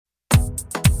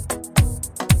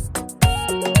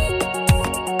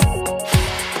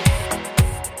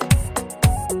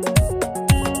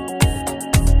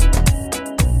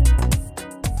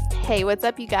Hey, what's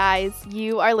up, you guys?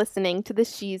 You are listening to the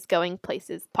She's Going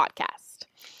Places podcast.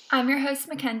 I'm your host,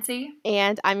 Mackenzie.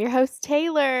 And I'm your host,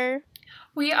 Taylor.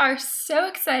 We are so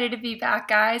excited to be back,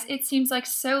 guys. It seems like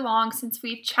so long since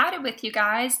we've chatted with you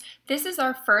guys. This is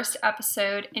our first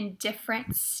episode in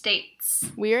different states.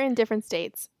 We are in different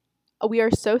states. We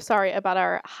are so sorry about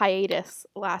our hiatus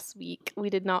last week. We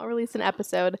did not release an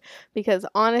episode because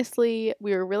honestly,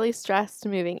 we were really stressed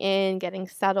moving in, getting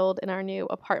settled in our new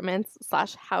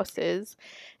apartments/houses.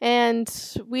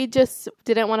 And we just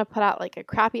didn't want to put out like a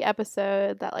crappy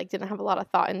episode that didn't have a lot of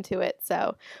thought into it.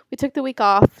 So we took the week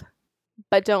off,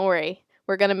 but don't worry,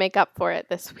 we're going to make up for it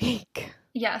this week.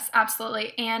 Yes,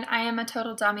 absolutely. And I am a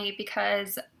total dummy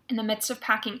because in the midst of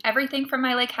packing everything from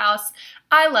my lake house,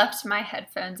 I left my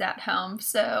headphones at home.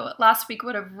 So last week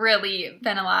would have really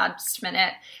been a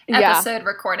last-minute episode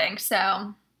recording.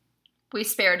 So we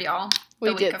spared y'all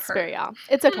the week of hurt. We did spare y'all.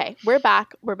 It's okay. We're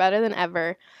back. We're better than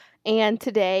ever. And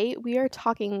today we are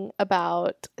talking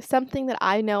about something that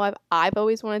I know I've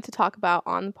always wanted to talk about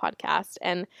on the podcast.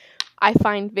 And I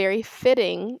find very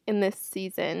fitting in this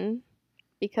season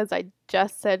because I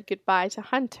just said goodbye to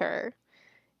Hunter.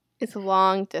 It's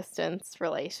long-distance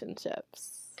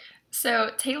relationships.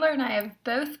 So Taylor and I have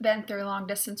both been through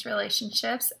long-distance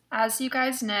relationships. As you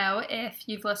guys know, if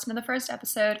you've listened to the first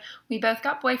episode, we both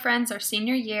got boyfriends our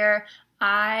senior year.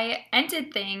 My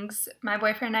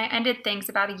boyfriend and I ended things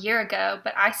about a year ago,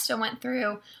 but I still went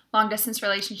through long-distance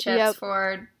relationships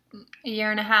for a year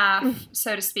and a half,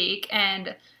 so to speak,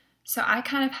 and so I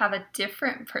kind of have a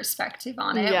different perspective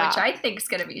on it, which I think is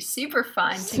going to be super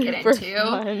fun to get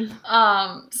into.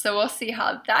 So we'll see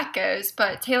how that goes.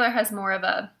 But Taylor has more of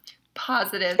a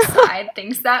positive side,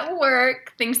 things that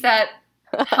work, things that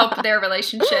help their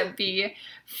relationship be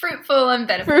fruitful and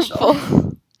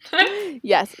beneficial.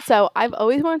 Yes. So I've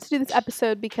always wanted to do this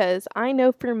episode because I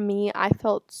know for me, I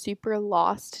felt super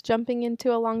lost jumping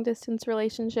into a long distance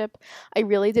relationship. I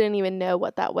really didn't even know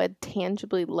what that would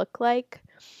tangibly look like.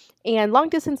 And long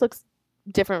distance looks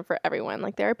different for everyone.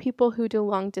 Like, there are people who do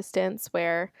long distance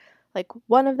where, like,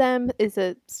 one of them is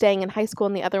staying in high school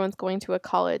and the other one's going to a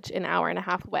college an hour and a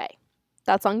half away.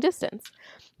 That's long distance.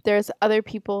 There's other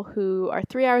people who are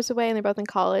 3 hours away and they're both in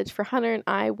college. For Hunter and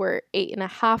I, we're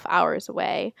 8.5 hours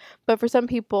away. But for some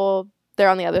people, they're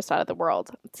on the other side of the world.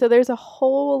 So there's a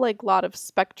whole, lot of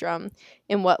spectrum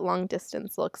in what long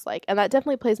distance looks like. And that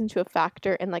definitely plays into a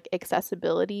factor in,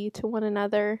 accessibility to one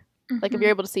another. Like, if you're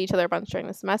able to see each other a bunch during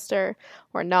the semester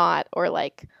or not, or,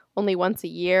 only once a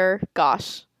year,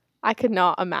 gosh, I could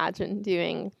not imagine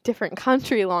doing different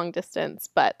country long distance.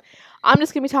 But I'm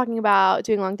just going to be talking about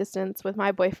doing long distance with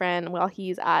my boyfriend while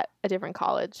he's at a different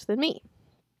college than me.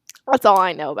 That's all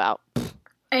I know about.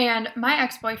 And my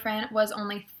ex-boyfriend was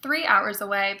only 3 hours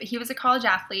away, but he was a college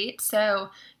athlete. So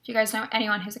if you guys know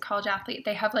anyone who's a college athlete,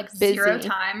 they have, zero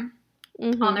time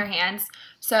on their hands.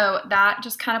 So that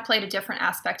just kind of played a different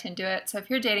aspect into it. So if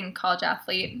you're dating a college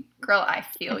athlete, girl, I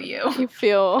feel you. You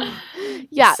feel,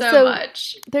 so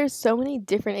much. There's so many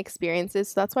different experiences.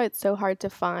 So that's why it's so hard to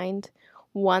find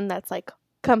one that's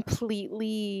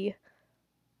completely,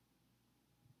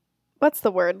 what's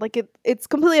the word? It's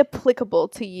completely applicable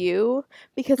to you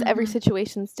because every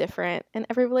situation's different and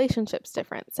every relationship's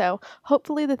different. So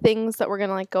hopefully the things that we're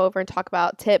going to go over and talk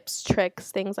about, tips,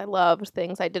 tricks, things I loved,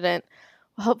 things I didn't,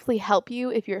 will hopefully help you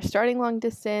if you're starting long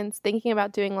distance, thinking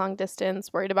about doing long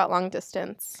distance, worried about long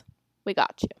distance. We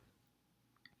got you.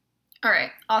 All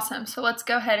right. Awesome. So let's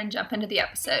go ahead and jump into the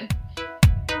episode.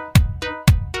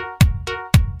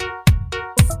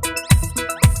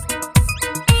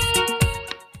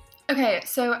 Okay,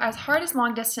 so as hard as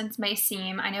long distance may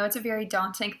seem, I know it's a very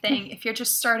daunting thing. If you're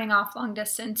just starting off long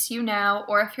distance, you know,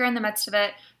 or if you're in the midst of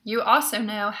it, you also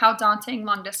know how daunting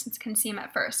long distance can seem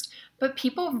at first. But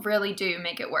people really do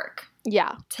make it work.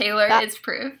 Yeah. Taylor is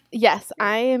proof. Yes,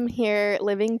 I am here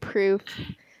living proof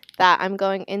that I'm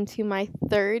going into my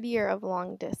third year of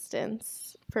long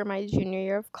distance for my junior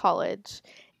year of college,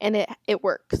 and it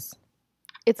works.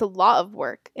 It's a lot of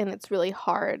work, and it's really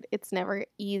hard. It's never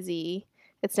easy.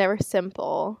 It's never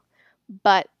simple,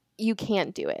 but you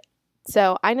can't do it.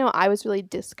 So I know I was really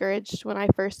discouraged when I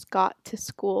first got to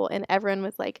school and everyone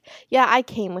was like, yeah, I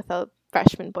came with a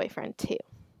freshman boyfriend too.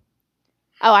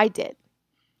 Oh, I did.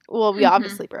 Well, we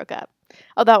obviously broke up.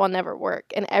 Oh, that will never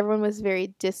work. And everyone was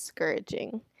very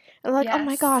discouraging. And like, oh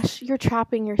my gosh, you're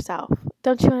trapping yourself.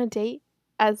 Don't you want to date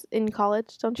as in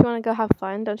college? Don't you want to go have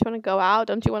fun? Don't you want to go out?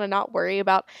 Don't you want to not worry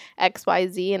about X, Y,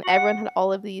 Z? And everyone had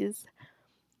all of these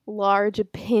large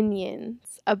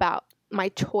opinions about my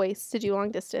choice to do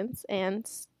long distance and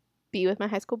be with my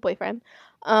high school boyfriend.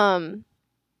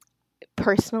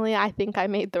 Personally, I think I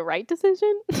made the right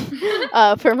decision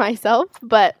for myself,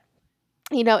 but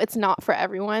it's not for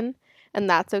everyone, and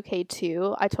that's okay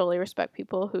too. I totally respect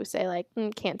people who say like,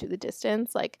 can't do the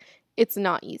distance. Like, it's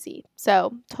not easy.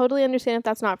 So totally understand if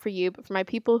that's not for you, but for my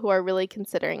people who are really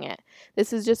considering it,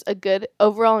 this is just a good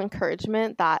overall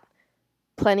encouragement that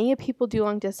plenty of people do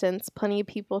long distance, plenty of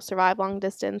people survive long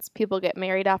distance, people get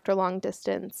married after long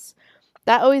distance.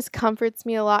 That always comforts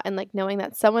me a lot, and like knowing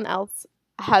that someone else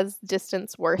has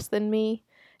distance worse than me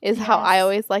is how I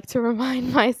always like to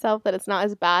remind myself that it's not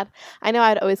as bad. I know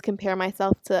I'd always compare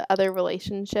myself to other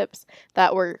relationships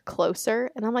that were closer,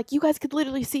 and I'm like, you guys could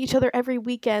literally see each other every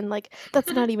weekend. Like,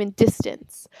 that's not even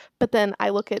distance. But then I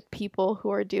look at people who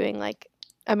are doing like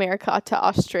America to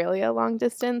Australia long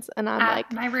distance, and I'm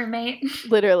like, my roommate.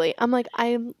 Literally, I'm like,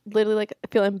 I'm literally like,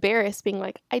 feel embarrassed being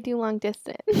like, I do long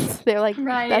distance. They're like,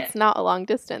 Right. That's not a long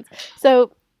distance.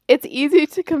 So it's easy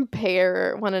to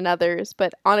compare one another's,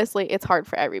 but honestly, it's hard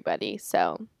for everybody.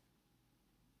 So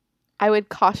I would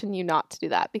caution you not to do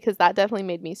that, because that definitely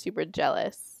made me super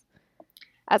jealous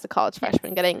as a college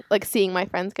freshman, seeing my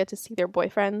friends get to see their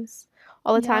boyfriends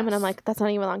all the time. And I'm like, that's not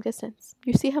even long distance.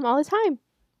 You see him all the time.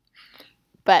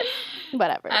 But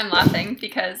whatever. I'm laughing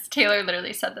because Taylor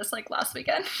literally said this like last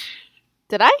weekend.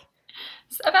 Did I?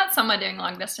 It's about someone doing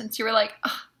long distance. You were like,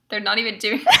 oh, they're not even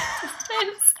doing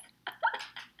distance.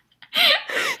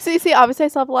 So you see, obviously I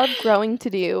still have a lot of growing to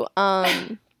do.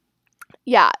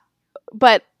 Yeah,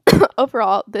 but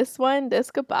overall, this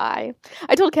goodbye.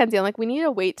 I told Kenzie, I'm like, we need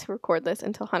to wait to record this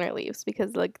until Hunter leaves,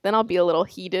 because like then I'll be a little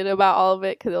heated about all of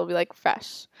it, because it'll be like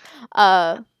fresh,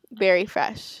 very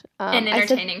fresh, and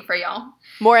entertaining for y'all.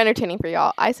 More entertaining for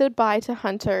y'all. I said bye to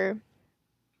Hunter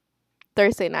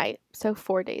Thursday night, so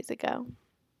 4 days ago.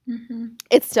 Mm-hmm.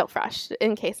 It's still fresh,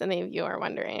 in case any of you are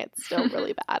wondering. It's still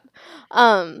really bad.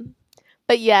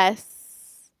 But yes,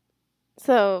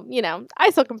 so,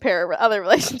 I still compare other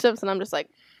relationships, and I'm just like,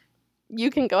 you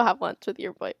can go have lunch with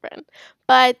your boyfriend.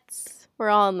 But we're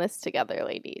all in this together,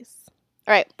 ladies.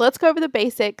 All right, let's go over the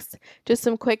basics. Just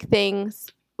some quick things,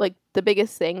 like the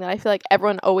biggest thing that I feel like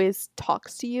everyone always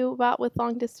talks to you about with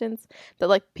long distance that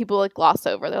like people like gloss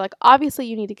over. They're like, obviously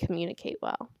you need to communicate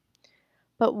well.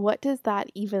 But what does that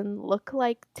even look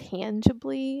like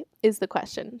tangibly is the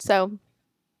question. So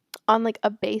on like a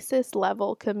basis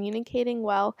level, communicating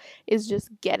well is just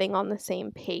getting on the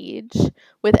same page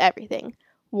with everything.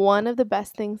 One of the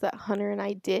best things that Hunter and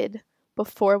I did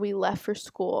before we left for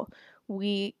school,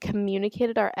 we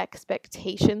communicated our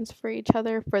expectations for each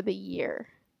other for the year.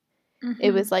 Mm-hmm.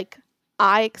 It was like,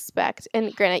 I expect,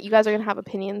 and granted, you guys are going to have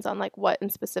opinions on like what in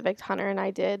specific Hunter and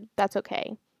I did. That's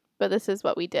okay. But this is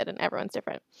what we did, and everyone's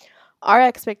different. Our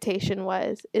expectation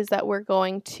is that we're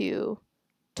going to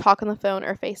talk on the phone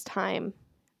or FaceTime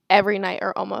every night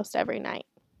or almost every night.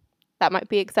 That might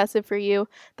be excessive for you.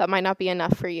 That might not be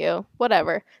enough for you.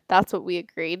 Whatever. That's what we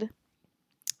agreed.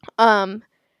 And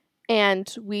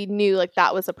we knew like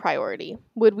that was a priority.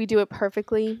 Would we do it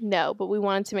perfectly? No, but we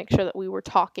wanted to make sure that we were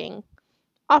talking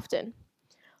often.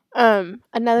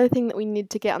 Another thing that we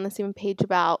needed to get on the same page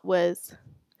about was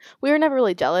we were never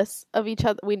really jealous of each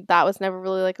other. That was never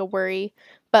really like a worry,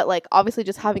 but like obviously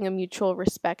just having a mutual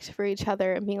respect for each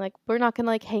other and being like, we're not gonna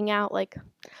like hang out like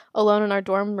alone in our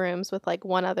dorm rooms with like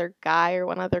one other guy or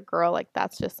one other girl. Like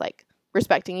that's just like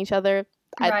respecting each other.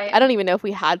 Right. I don't even know if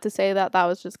we had to say that. That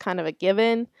was just kind of a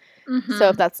given. Mm-hmm. So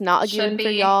if that's not a given for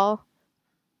y'all,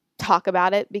 talk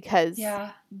about it, because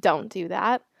don't do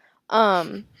that.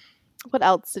 What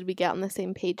else did we get on the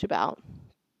same page about?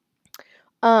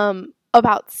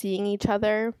 About seeing each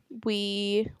other.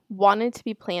 We wanted to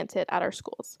be planted at our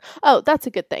schools. Oh, that's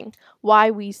a good thing.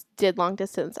 Why we did long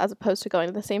distance as opposed to going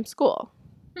to the same school.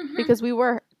 Mm-hmm. Because we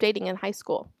were dating in high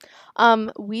school.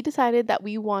 We decided that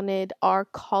we wanted our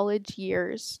college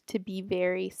years to be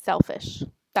very selfish.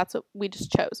 That's what we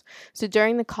just chose. So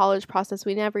during the college process,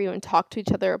 we never even talked to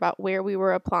each other about where we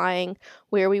were applying,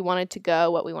 where we wanted to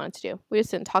go, what we wanted to do. We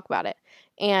just didn't talk about it.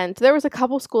 And there was a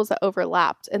couple schools that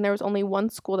overlapped, and there was only one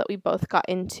school that we both got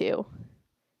into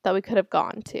that we could have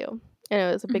gone to. And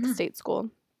it was a big state school.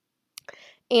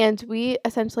 And we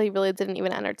essentially really didn't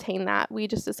even entertain that. We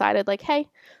just decided like, hey,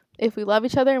 if we love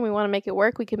each other and we want to make it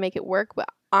work, we can make it work. But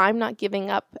I'm not giving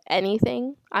up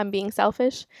anything. I'm being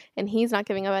selfish. And he's not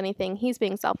giving up anything. He's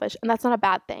being selfish. And that's not a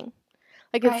bad thing.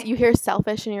 Like, right. You hear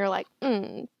selfish and you're like,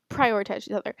 prioritize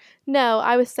each other. No,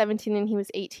 I was 17 and he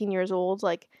was 18 years old.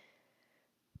 Like,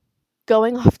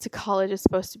 going off to college is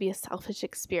supposed to be a selfish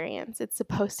experience. It's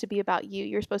supposed to be about you.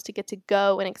 You're supposed to get to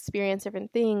go and experience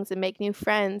different things and make new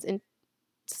friends, and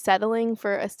settling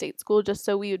for a state school just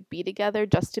so we would be together,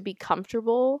 just to be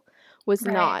comfortable, was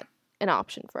Right. not an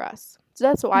option for us. So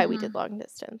that's why we did long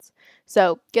distance.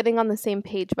 So getting on the same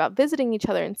page about visiting each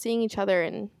other and seeing each other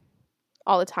and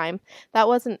all the time, that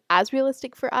wasn't as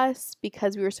realistic for us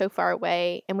because we were so far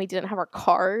away and we didn't have our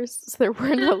cars, so there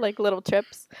were no like little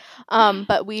trips.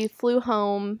 But we flew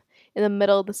home in the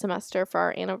middle of the semester for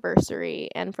our anniversary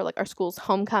and for like our school's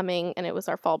homecoming, and it was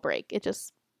our fall break.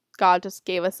 God just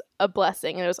gave us a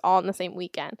blessing, and it was all in the same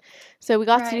weekend. So we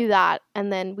got to do that,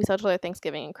 and then we saw each other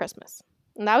Thanksgiving and Christmas.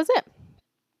 And that was it.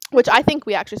 Which I think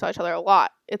we actually saw each other a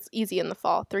lot. It's easy in the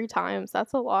fall. 3 times.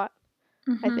 That's a lot,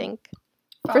 I think.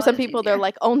 Fall for some people, they're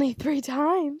like, only 3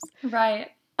 times. Right.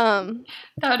 That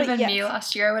would have been me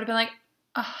last year. I would have been like,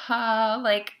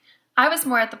 like, I was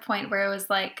more at the point where it was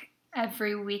like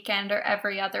every weekend or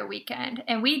every other weekend.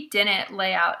 And we didn't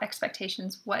lay out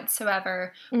expectations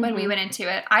whatsoever when we went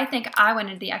into it. I think I went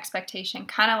into the expectation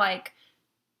kind of like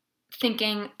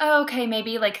thinking, oh, okay,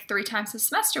 maybe like 3 times this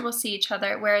semester we'll see each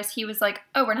other. Whereas he was like,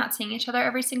 oh, we're not seeing each other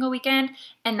every single weekend.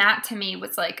 And that to me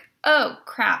was like, oh,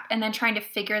 crap. And then trying to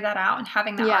figure that out and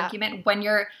having that argument when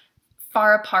you're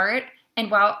far apart and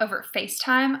while over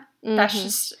FaceTime, that's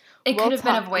just, it could have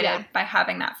been avoided by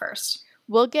having that first.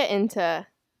 We'll get into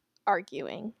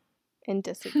arguing and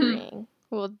disagreeing.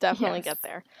 We'll definitely get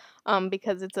there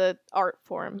because it's an art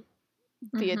form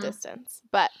via distance.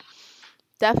 But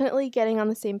definitely getting on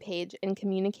the same page and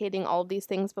communicating all of these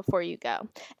things before you go.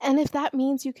 And if that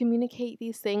means you communicate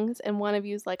these things and one of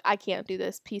you is like, I can't do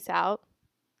this, peace out,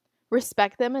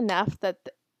 respect them enough that,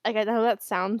 like, I know that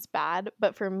sounds bad,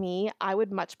 but for me, I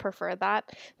would much prefer that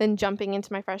than jumping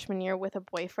into my freshman year with a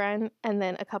boyfriend and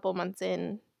then a couple months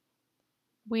in,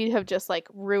 we'd have just like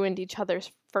ruined each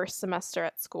other's first semester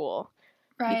at school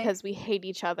because we hate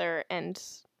each other and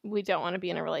we don't want to be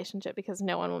in a relationship because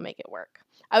no one will make it work.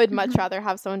 I would much rather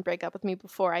have someone break up with me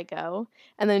before I go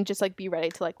and then just like be ready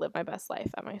to like live my best life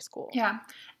at my school. Yeah.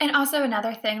 And also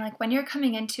another thing, like when you're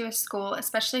coming into a school,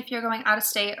 especially if you're going out of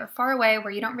state or far away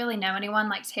where you don't really know anyone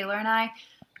like Taylor and I,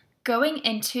 going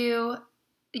into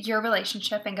your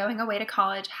relationship and going away to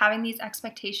college, having these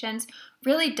expectations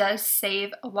really does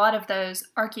save a lot of those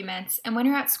arguments. And when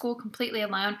you're at school completely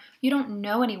alone, you don't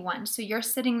know anyone. So you're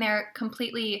sitting there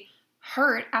completely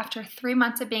hurt after 3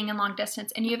 months of being in long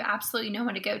distance and you have absolutely no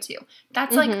one to go to.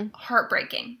 That's like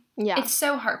heartbreaking. Yeah. It's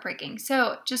so heartbreaking.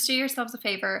 So just do yourselves a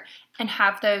favor and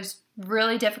have those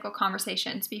really difficult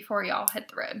conversations before y'all hit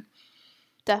the road.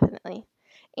 Definitely.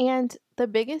 And the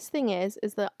biggest thing is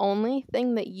the only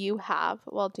thing that you have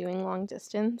while doing long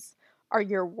distance are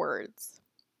your words.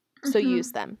 So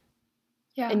use them.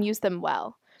 Yeah. And use them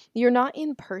well. You're not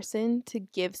in person to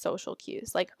give social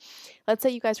cues. Like, let's say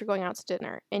you guys were going out to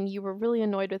dinner and you were really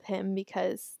annoyed with him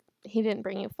because he didn't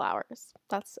bring you flowers.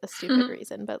 That's a stupid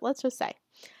reason, but let's just say.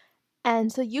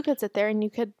 And so you could sit there and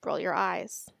you could roll your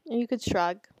eyes, or you could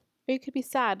shrug, or you could be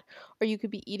sad, or you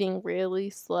could be eating really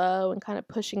slow and kind of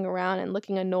pushing around and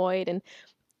looking annoyed. And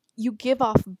you give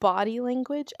off body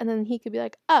language, and then he could be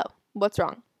like, oh, what's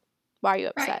wrong? Why are you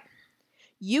upset? Right.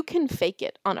 You can fake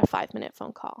it on a 5-minute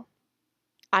phone call.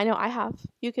 I know I have.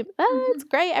 You can, it's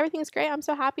great. Everything's great. I'm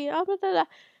so happy. Oh, blah, blah, blah.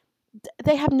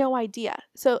 They have no idea.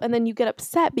 So, and then you get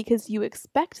upset because you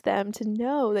expect them to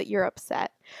know that you're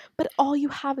upset. But all you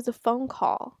have is a phone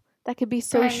call that could be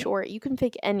so short. You can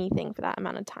fake anything for that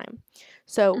amount of time.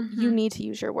 So you need to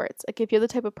use your words. Like if you're the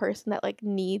type of person that like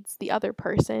needs the other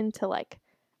person to like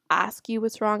ask you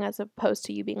what's wrong as opposed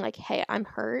to you being like, hey, I'm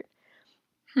hurt.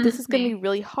 This is going to be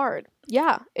really hard.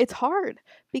 Yeah, it's hard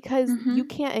because you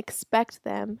can't expect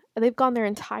them. They've gone their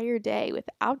entire day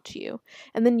without you.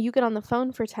 And then you get on the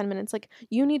phone for 10 minutes. Like,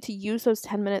 you need to use those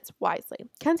 10 minutes wisely.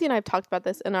 Kenzie and I have talked about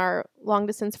this in our long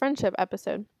distance friendship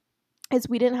episode. Is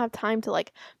we didn't have time to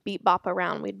like beat bop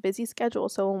around. We had busy schedule.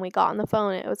 So when we got on the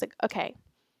phone, it was like, okay,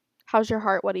 how's your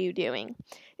heart? What are you doing?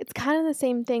 It's kind of the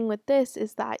same thing with this,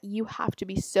 is that you have to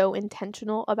be so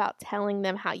intentional about telling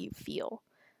them how you feel.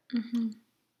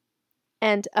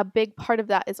 And a big part of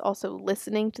that is also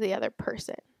listening to the other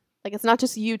person. Like, it's not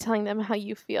just you telling them how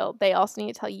you feel. They also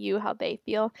need to tell you how they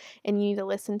feel, and you need to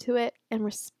listen to it and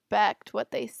respect what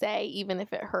they say, even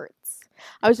if it hurts.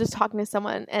 I was just talking to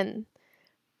someone, and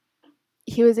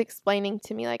he was explaining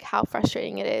to me, like, how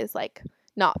frustrating it is, like,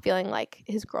 not feeling like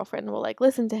his girlfriend will, like,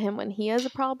 listen to him when he has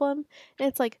a problem. And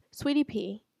it's like, sweetie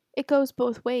pea, it goes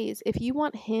both ways. If you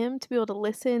want him to be able to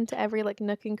listen to every like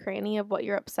nook and cranny of what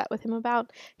you're upset with him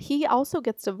about, he also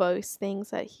gets to voice things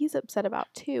that he's upset about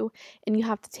too, and you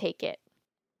have to take it.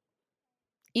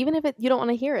 even if you don't want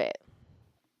to hear it.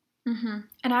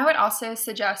 And I would also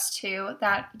suggest too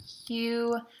that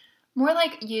you more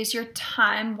like use your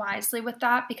time wisely with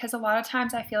that, because a lot of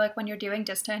times I feel like when you're doing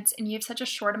distance and you have such a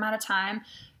short amount of time,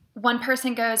 one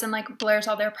person goes and like blurs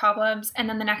all their problems and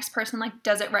then the next person like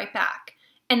does it right back.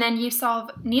 And then you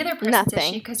solve neither person's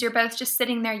issue because you're both just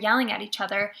sitting there yelling at each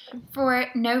other for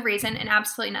no reason and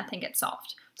absolutely nothing gets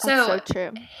solved. That's so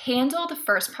true. Handle the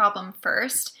first problem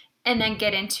first and then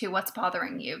get into what's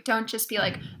bothering you. Don't just be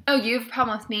like, oh, you have a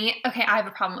problem with me. Okay, I have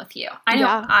a problem with you. I know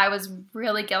I was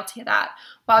really guilty of that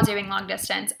while doing long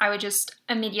distance. I would just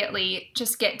immediately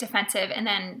just get defensive and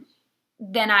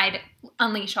then I'd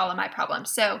unleash all of my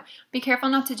problems. So be careful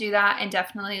not to do that. And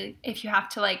definitely if you have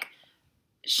to like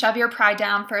shove your pride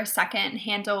down for a second,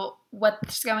 handle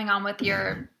what's going on with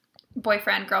your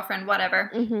boyfriend, girlfriend,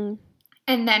 whatever,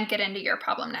 and then get into your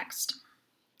problem next.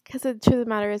 Because the truth of the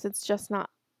matter is it's not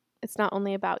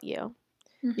only about you.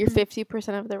 You're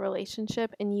 50% of the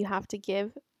relationship and you have to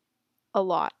give a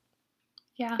lot.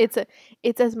 Yeah.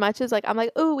 It's as much as like, I'm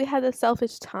like, oh, we had this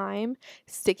selfish time.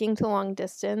 Sticking to long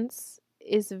distance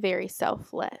is very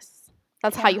selfless.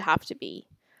 That's how you have to be.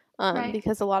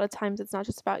 Because a lot of times it's not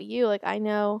just about you. Like, I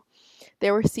know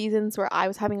there were seasons where I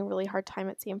was having a really hard time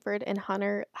at Samford and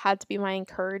Hunter had to be my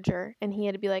encourager and he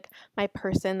had to be like my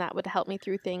person that would help me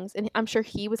through things. And I'm sure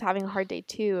he was having a hard day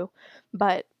too,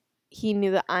 but he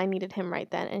knew that I needed him right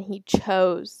then and he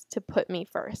chose to put me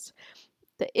first.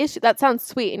 The issue, that sounds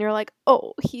sweet and you're like,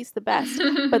 oh, he's the best.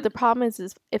 But the problem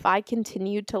is if I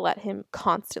continued to let him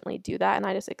constantly do that and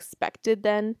I just expected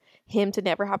then him to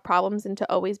never have problems and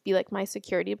to always be like my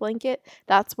security blanket,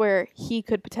 that's where he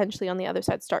could potentially on the other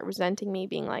side start resenting me,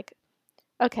 being like,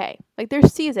 okay, like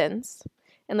there's seasons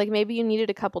and like maybe you needed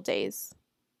a couple days,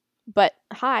 but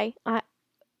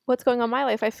what's going on in my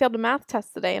life? I failed a math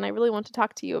test today and I really want to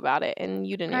talk to you about it and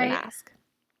you didn't even ask.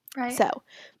 Right. So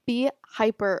be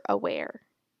hyper aware.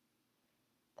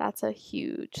 That's a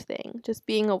huge thing. Just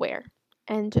being aware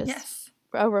and just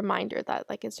a reminder that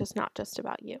like it's just not just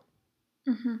about you.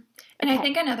 And I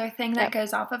think another thing that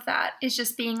goes off of that is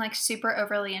just being like super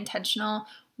overly intentional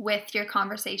with your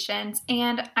conversations.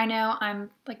 And I know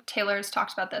I'm like Taylor's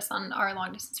talked about this on our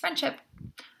long distance friendship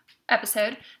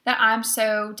episode that I'm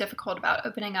so difficult about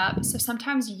opening up. So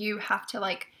sometimes you have to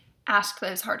like ask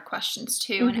those hard questions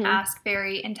too and ask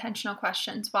very intentional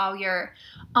questions while you're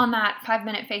on that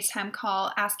 5-minute FaceTime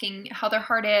call, asking how their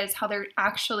heart is, how they're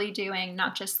actually doing,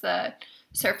 not just the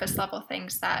surface level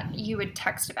things that you would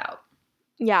text about.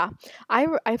 Yeah.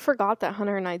 I forgot that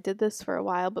Hunter and I did this for a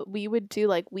while, but we would do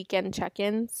like weekend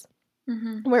check-ins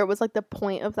where it was like the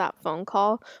point of that phone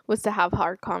call was to have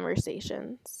hard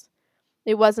conversations.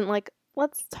 It wasn't like,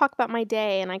 let's talk about my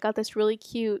day and I got this really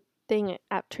cute thing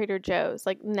at Trader Joe's.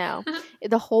 Like, no.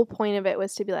 The whole point of it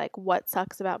was to be like, what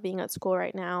sucks about being at school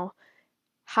right now?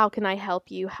 How can I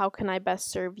help you? How can I best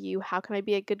serve you? How can I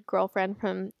be a good girlfriend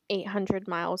from 800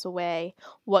 miles away?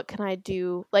 What can I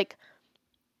do? Like,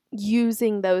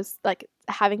 using those, like,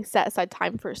 having set aside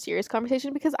time for a serious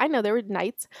conversation, because I know there were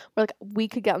nights where, like, we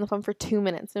could get on the phone for 2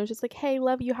 minutes and it was just like, hey,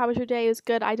 love you. How was your day? It was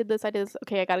good. I did this.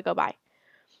 Okay, I gotta go. Bye.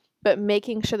 But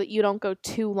making sure that you don't go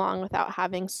too long without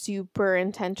having super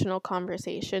intentional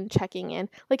conversation, checking in.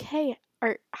 Like, hey,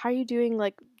 how are you doing?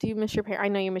 Like, do you miss your parents? I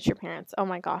know you miss your parents. Oh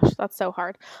my gosh, that's so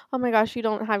hard. Oh my gosh, you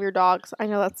don't have your dogs. I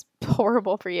know that's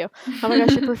horrible for you. Oh my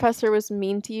gosh, your professor was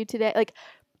mean to you today. Like,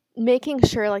 making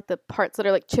sure, like, the parts that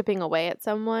are, like, chipping away at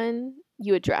someone,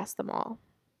 you address them all.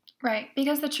 Right,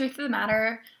 because the truth of the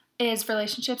matter is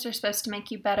relationships are supposed to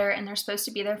make you better and they're supposed to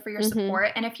be there for your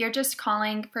support. And if you're just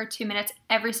calling for 2 minutes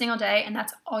every single day and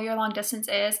that's all your long distance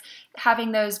is,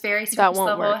 having those very surface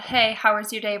level, hey, how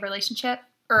was your day relationship,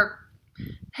 or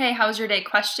hey, how was your day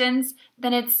questions,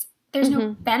 then there's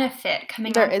no benefit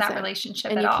coming out of that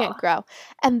relationship at all. And you can't grow.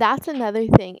 And that's another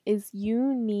thing is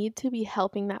you need to be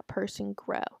helping that person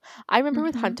grow. I remember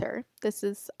with Hunter,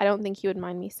 I don't think he would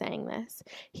mind me saying this.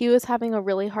 He was having a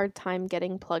really hard time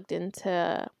getting plugged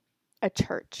into a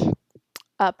church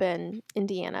up in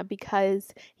Indiana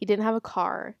because he didn't have a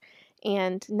car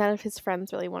and none of his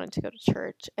friends really wanted to go to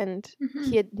church and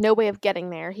he had no way of getting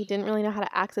there. He didn't really know how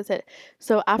to access it.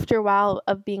 So after a while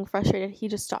of being frustrated, he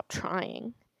just stopped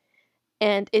trying.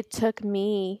 And it took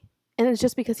me, and it's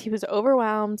just because he was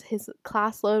overwhelmed. His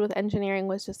class load with engineering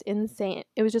was just insane.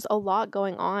 It was just a lot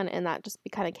going on and that just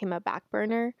kind of became a back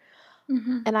burner.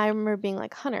 And I remember being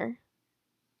like, Hunter,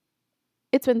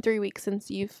 it's been 3 weeks since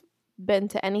you've been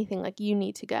to anything, like, you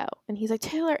need to go. And he's like,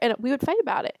 Taylor, and we would fight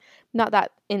about it, not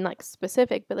that in like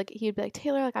specific, but like he'd be like,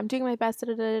 Taylor, like, I'm doing my best, da,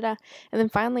 da, da, da. And then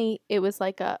finally it was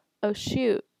like oh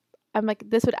shoot, I'm like,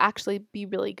 this would actually be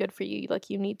really good for you. Like,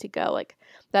 you need to go. Like,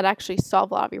 that actually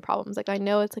solve a lot of your problems. Like, I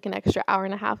know it's like an extra hour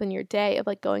and a half in your day of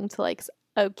like going to like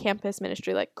a campus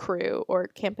ministry like Crew or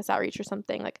campus outreach or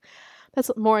something. Like,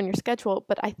 that's more on your schedule.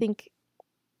 But I think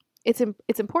it's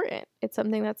important. It's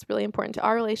something that's really important to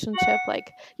our relationship.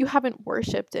 Like, you haven't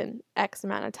worshiped in X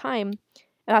amount of time,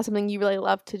 and that's something you really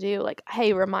love to do. Like,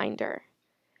 hey, reminder.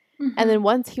 Mm-hmm. And then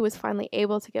once he was finally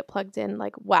able to get plugged in,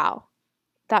 like, wow,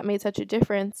 that made such a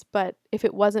difference. But if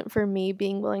it wasn't for me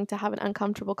being willing to have an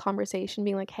uncomfortable conversation,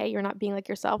 being like, hey, you're not being like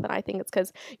yourself, and I think it's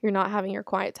because you're not having your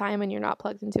quiet time and you're not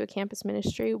plugged into a campus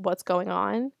ministry, what's going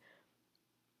on?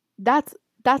 That's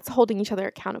holding each other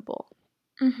accountable.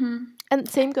 Mm-hmm. And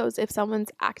same goes if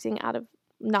someone's acting out of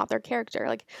not their character.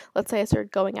 Like, let's say I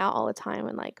started going out all the time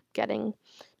and like getting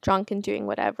drunk and doing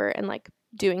whatever and like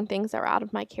doing things that are out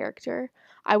of my character.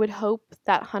 I would hope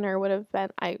that Hunter would have been,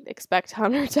 I expect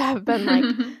Hunter to have been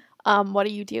like, what are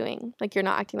you doing? Like, you're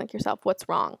not acting like yourself. What's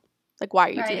wrong? Like, why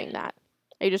are you doing that?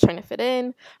 Are you just trying to fit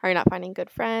in? Are you not finding good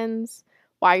friends?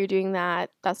 Why are you doing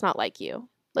that? That's not like you.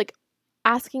 Like,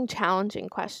 asking challenging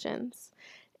questions.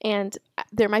 And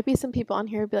there might be some people on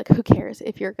here who be like, who cares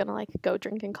if you're going to like go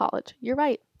drink in college? You're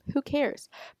right. Who cares?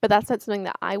 But that's not something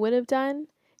that I would have done.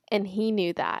 And he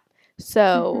knew that.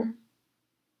 So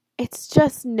it's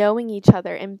just knowing each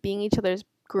other and being each other's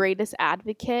greatest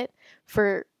advocate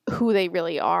for who they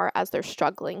really are as they're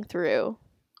struggling through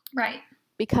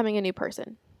becoming a new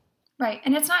person. Right.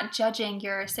 And it's not judging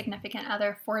your significant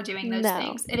other for doing those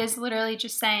things. It is literally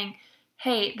just saying,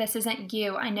 hey, this isn't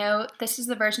you. I know this is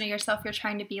the version of yourself you're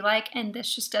trying to be like, and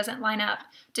this just doesn't line up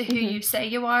to who you say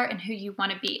you are and who you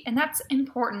want to be. And that's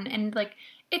important. And like,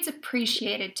 it's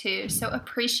appreciated too. So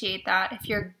appreciate that if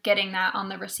you're getting that on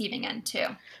the receiving end too.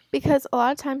 Because a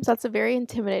lot of times that's a very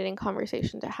intimidating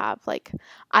conversation to have. Like,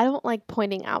 I don't like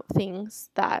pointing out things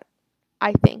that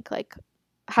I think, like,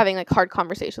 having like hard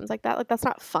conversations like that. Like, that's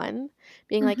not fun.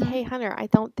 Being like, hey, Hunter, I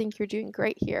don't think you're doing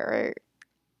great here.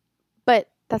 But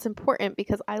that's important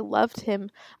because I loved him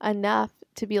enough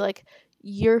to be like,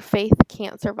 your faith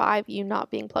can't survive you not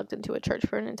being plugged into a church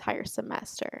for an entire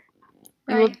semester.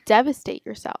 You will devastate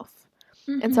yourself.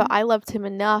 And so I loved him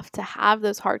enough to have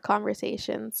those hard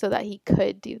conversations so that he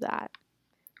could do that.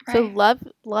 So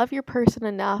love your person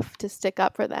enough to stick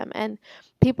up for them. And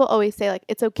people always say, like,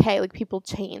 it's okay, like, people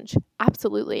change.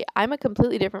 Absolutely. I'm a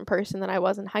completely different person than I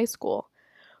was in high school.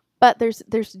 But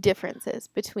there's differences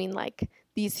between like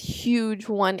these huge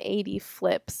 180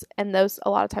 flips, and those a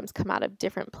lot of times come out of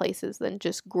different places than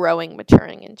just growing,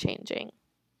 maturing, and changing.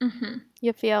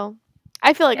 You feel?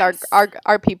 I feel like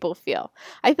our people feel.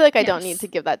 I feel like I don't need to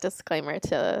give that disclaimer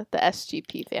to the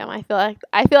SGP fam. I feel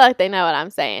like they know what I'm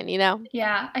saying, you know?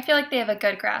 Yeah, I feel like they have a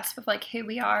good grasp of like who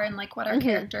we are and like what our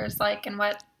character is like and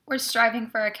what we're striving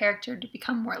for our character to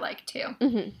become more like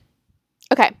too.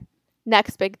 Okay,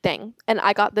 next big thing. And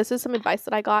this is some advice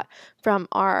that I got from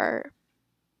our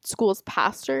school's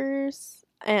pastors,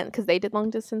 and because they did long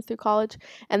distance through college,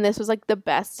 and this was like the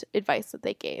best advice that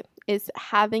they gave, is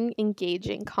having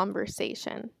engaging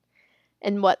conversation.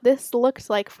 And what this looked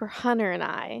like for Hunter and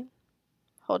I,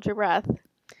 hold your breath,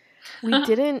 we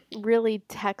didn't really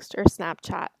text or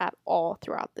Snapchat at all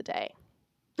throughout the day.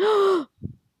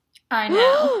 I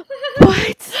know.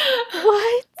 What?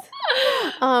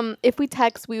 If we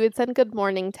text, we would send good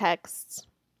morning texts,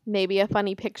 maybe a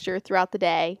funny picture throughout the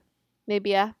day,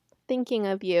 maybe a thinking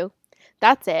of you.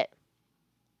 That's it.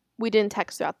 We didn't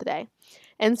text throughout the day.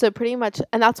 And so pretty much,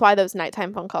 and that's why those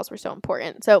nighttime phone calls were so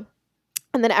important. So,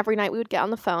 and then every night we would get on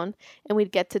the phone and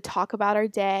we'd get to talk about our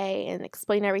day and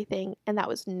explain everything. And that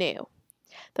was new.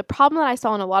 The problem that I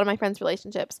saw in a lot of my friends'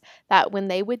 relationships, that when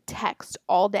they would text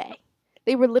all day,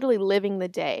 they were literally living the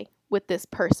day with this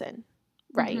person,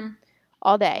 right?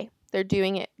 All day. They're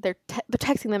doing it. They're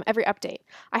texting them every update.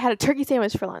 I had a turkey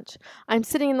sandwich for lunch. I'm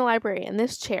sitting in the library in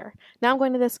this chair. Now I'm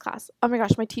going to this class. Oh my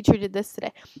gosh, my teacher did this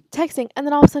today. Texting. And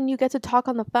then all of a sudden you get to talk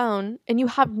on the phone and you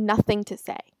have nothing to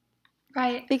say.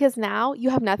 Right. Because now you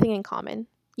have nothing in common.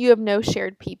 You have no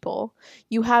shared people.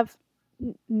 You have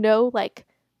no, like,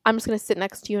 I'm just going to sit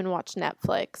next to you and watch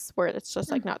Netflix, where it's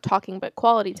just like not talking but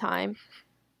quality time.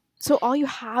 So all you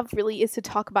have really is to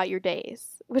talk about your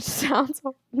days, which sounds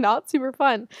not super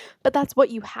fun, but that's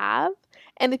what you have.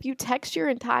 And if you text your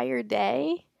entire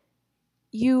day,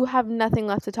 you have nothing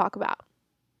left to talk about.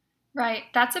 Right.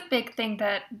 That's a big thing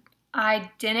that I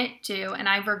didn't do, and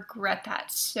I regret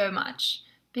that so much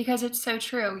because it's so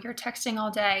true. You're texting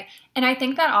all day. And I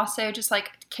think that also, just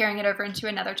like carrying it over into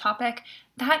another topic,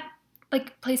 that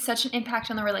like plays such an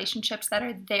impact on the relationships that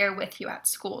are there with you at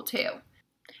school too.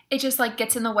 it just like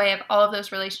gets in the way of all of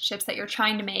those relationships that you're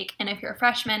trying to make. And if you're a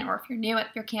freshman or if you're new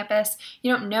at your campus,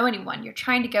 you don't know anyone. You're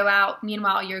trying to go out.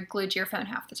 Meanwhile, you're glued to your phone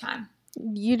half the time.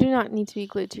 You do not need to be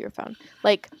glued to your phone.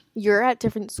 Like, you're at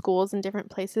different schools and different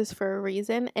places for a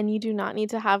reason, and you do not need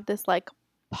to have this like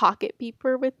pocket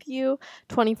beeper with you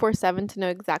 24/7 to know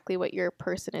exactly what your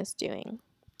person is doing.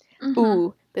 Mm-hmm.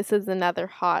 Ooh, this is another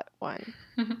hot one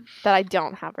that I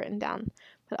don't have written down.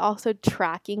 But also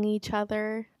tracking each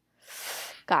other.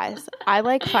 Guys, I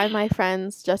like find my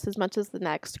friends just as much as the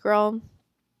next girl.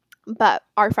 But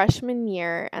our freshman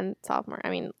year and sophomore, I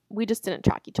mean, we just didn't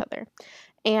track each other.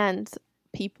 And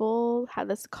people had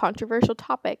this controversial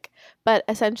topic. But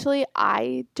essentially,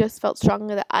 I just felt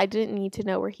strongly that I didn't need to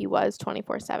know where he was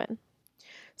 24/7.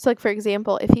 So, like, for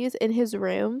example, if he was in his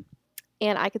room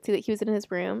and I could see that he was in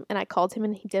his room and I called him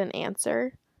and he didn't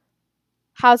answer,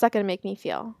 how's that going to make me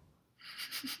feel?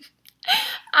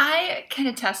 I can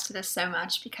attest to this so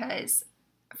much because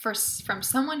from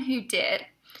someone who did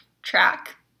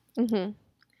track, Mm-hmm.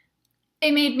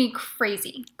 it made me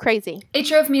crazy. Crazy. It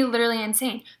drove me literally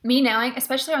insane. Me knowing,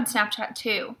 especially on Snapchat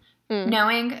too,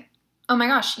 knowing, oh my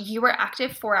gosh, you were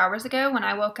active 4 hours ago when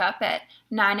I woke up at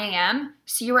 9 a.m.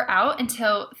 So you were out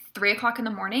until 3 o'clock in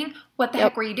the morning. What the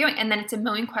heck were you doing? And then it's a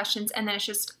million questions and then it's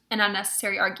just an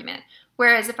unnecessary argument.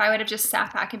 Whereas if I would have just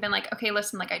sat back and been like, okay,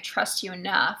 listen, like I trust you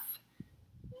enough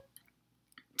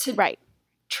to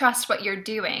trust what you're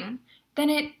doing, then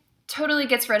it totally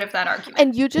gets rid of that argument.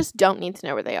 And you just don't need to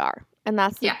know where they are. And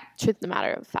that's the truth of the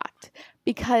matter of fact.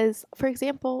 Because, for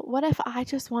example, what if I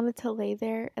just wanted to lay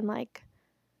there and, like,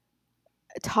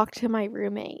 talk to my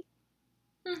roommate?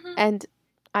 Mm-hmm. And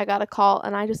I got a call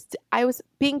and I was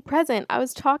being present. I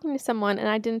was talking to someone and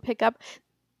I didn't pick up.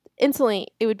 Instantly,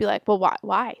 it would be like, well,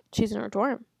 why? She's in her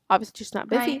dorm. Obviously, she's not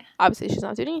busy. Right. Obviously, she's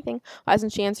not doing anything. Why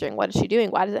isn't she answering? What is she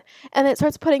doing? Why does it? And it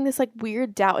starts putting this, like,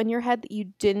 weird doubt in your head that you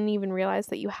didn't even realize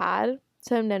that you had.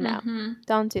 So, no. Mm-hmm.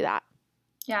 Don't do that.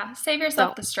 Yeah, save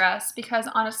yourself the stress because,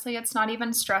 honestly, it's not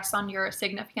even stress on your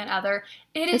significant other.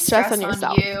 It's stress on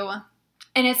you.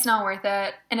 And it's not worth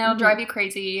it. And it'll drive you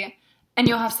crazy. And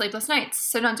you'll have sleepless nights.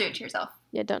 So, don't do it to yourself.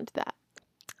 Yeah, don't do that.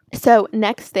 So,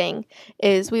 next thing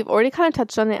is we've already kind of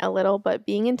touched on it a little, but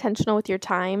being intentional with your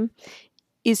time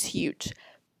is huge.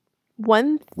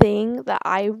 One thing that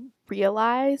I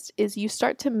realized is you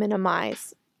start to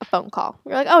minimize a phone call.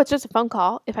 You're like, oh, it's just a phone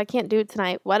call. If I can't do it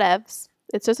tonight, whatevs.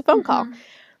 It's just a phone call.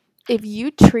 If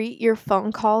you treat your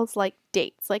phone calls like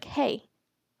dates, like, hey,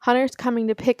 Hunter's coming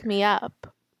to pick me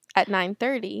up at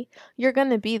 9:30, you're going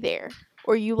to be there.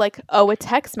 Or you, like, owe a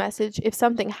text message if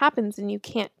something happens and you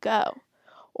can't go.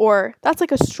 Or that's,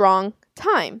 like, a strong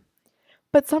time.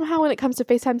 But somehow when it comes to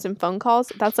FaceTimes and phone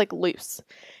calls, that's, like, loose.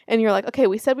 And you're like, okay,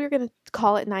 we said we were going to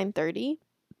call at 9:30,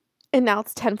 and now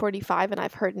it's 10:45 and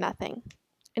I've heard nothing.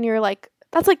 And you're like,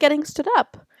 that's like getting stood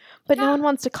up. But no one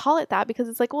wants to call it that because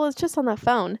it's like, well, it's just on the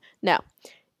phone. No.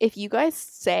 If you guys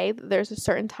say that there's a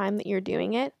certain time that you're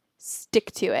doing it,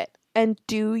 stick to it and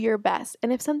do your best.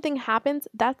 And if something happens,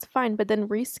 that's fine. But then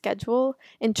reschedule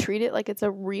and treat it like it's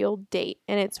a real date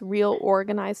and it's real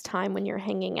organized time when you're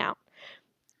hanging out.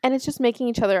 And it's just making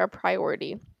each other a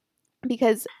priority.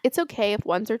 Because it's okay if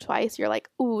once or twice you're like,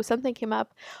 ooh, something came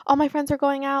up. All my friends are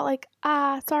going out. Like,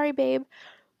 sorry, babe.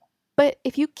 But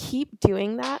if you keep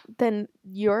doing that, then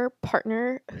your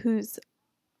partner, who's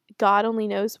God only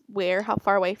knows how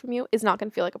far away from you, is not going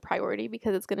to feel like a priority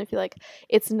because it's going to feel like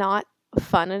it's not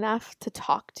fun enough to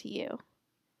talk to you.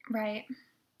 Right.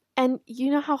 And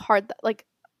you know how hard that, like,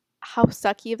 how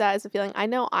sucky that is a feeling. I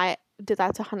know I did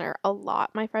that to Hunter a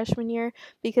lot my freshman year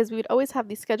because we would always have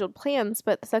these scheduled plans,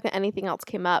 but the second anything else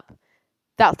came up,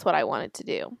 that's what I wanted to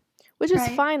do, which is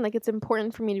fine. Like, it's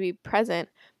important for me to be present,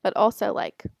 but also,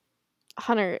 like,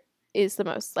 Hunter is the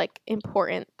most, like,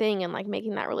 important thing, and, like,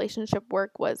 making that relationship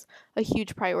work was a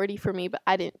huge priority for me, but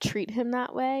I didn't treat him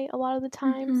that way a lot of the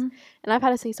times. And I've had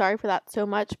to say sorry for that so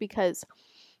much because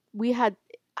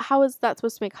how is that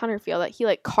supposed to make Hunter feel that he,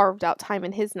 like, carved out time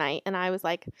in his night and I was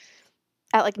like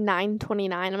at like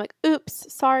 9:29 I'm like,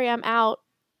 oops, sorry, I'm out,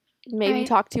 maybe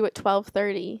talk to you at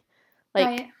 12:30,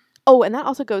 like Oh, and that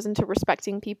also goes into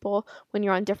respecting people when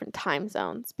you're on different time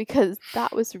zones, because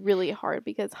that was really hard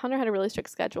because Hunter had a really strict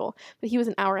schedule, but he was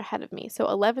an hour ahead of me. So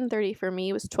 11:30 for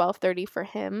me was 12:30 for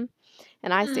him,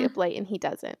 and I stay up late and he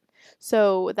doesn't.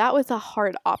 So that was a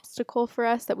hard obstacle for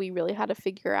us that we really had to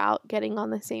figure out, getting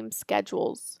on the same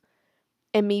schedules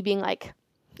and me being like,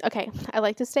 okay, I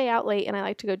like to stay out late and I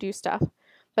like to go do stuff,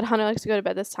 but Hunter likes to go to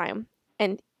bed this time,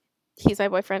 and he's my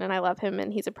boyfriend and I love him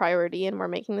and he's a priority and we're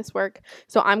making this work.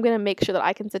 So I'm going to make sure that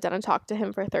I can sit down and talk to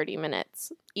him for 30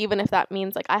 minutes, even if that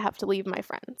means like I have to leave my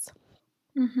friends.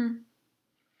 Mm-hmm.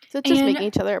 So it's just And- making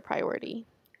each other a priority.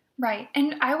 Right.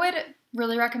 And I would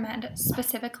really recommend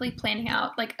specifically planning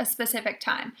out like a specific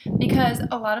time, because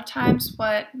a lot of times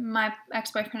what my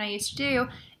ex-boyfriend and I used to do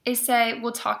is say,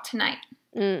 we'll talk tonight.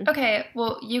 Okay,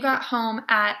 well, you got home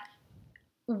at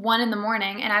 1 a.m.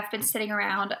 and I've been sitting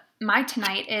around. My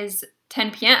tonight is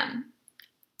 10 p.m.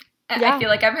 Yeah. I feel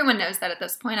like everyone knows that at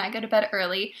this point. I go to bed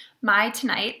early. My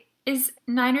tonight is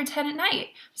 9 or 10 at night.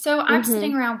 So I'm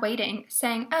sitting around waiting,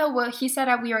 saying, oh, well, he said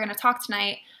we were going to talk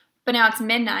tonight, but now it's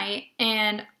midnight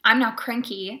and I'm now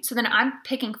cranky. So then I'm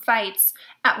picking fights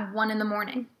at 1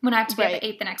 a.m. when I have to be up at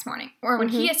 8 the next morning, or when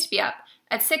he has to be up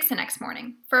at 6 the next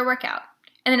morning for a workout.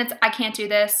 And then it's, I can't do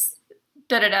this,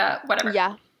 whatever.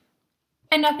 Yeah.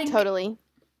 And nothing. Totally.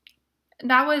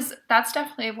 That's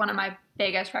definitely one of my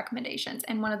biggest recommendations,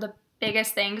 and one of the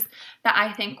biggest things that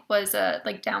I think was a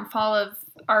downfall of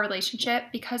our relationship,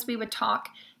 because we would talk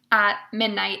at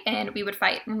midnight and we would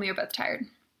fight when we were both tired.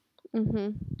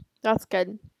 That's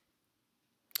good.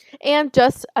 And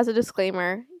just as a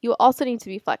disclaimer, you also need to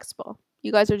be flexible.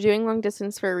 You guys are doing long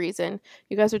distance for a reason.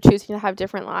 You guys are choosing to have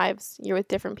different lives. You're with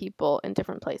different people in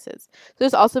different places. So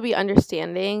just also be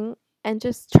understanding and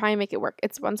just try and make it work.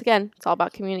 It's all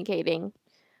about communicating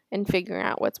and figuring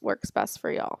out what works best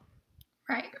for y'all.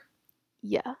 Right.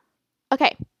 Yeah.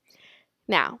 Okay.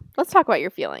 Now, let's talk about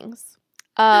your feelings.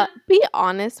 Be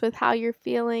honest with how you're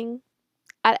feeling.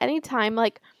 At any time,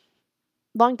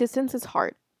 long distance is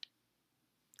hard.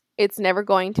 It's never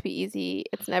going to be easy.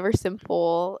 It's never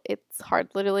simple. It's hard.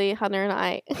 Literally, Hunter and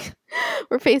I,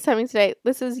 we're FaceTiming today.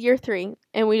 This is year 3,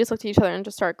 and we just looked at each other and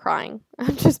just started crying.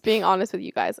 I'm just being honest with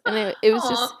you guys. And it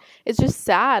was it's just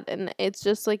sad. And it's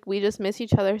just we just miss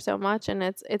each other so much. And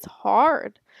it's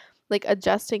hard,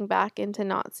 adjusting back into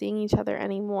not seeing each other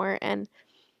anymore. And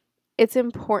it's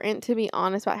important to be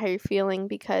honest about how you're feeling,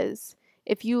 because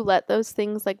if you let those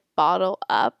things bottle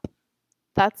up,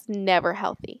 that's never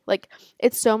healthy.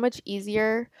 It's so much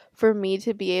easier for me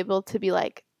to be able to be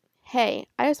hey,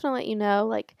 I just want to let you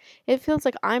know, it feels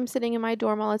like I'm sitting in my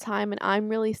dorm all the time and I'm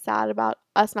really sad about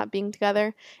us not being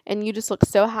together, and you just look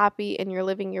so happy and you're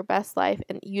living your best life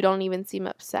and you don't even seem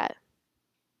upset.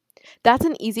 That's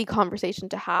an easy conversation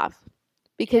to have,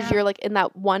 because you're in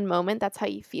that one moment, that's how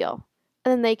you feel.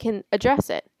 And then they can address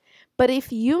it. But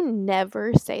if you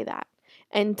never say that,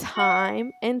 and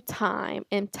time and time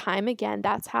and time again,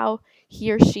 that's how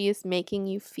he or she is making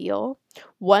you feel,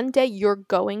 one day you're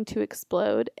going to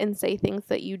explode and say things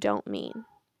that you don't mean.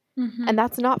 And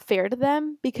that's not fair to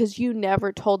them, because you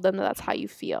never told them that that's how you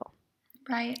feel.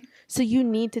 Right. So you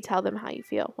need to tell them how you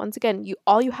feel. Once again,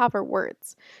 all you have are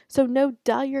words. So no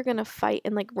duh, you're going to fight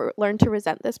and learn to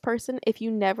resent this person if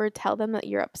you never tell them that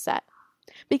you're upset.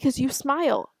 Because you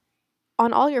smile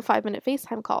on all your 5-minute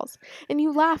FaceTime calls, and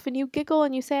you laugh and you giggle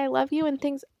and you say I love you and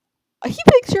things. He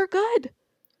thinks you're good.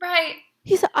 Right.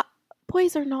 He said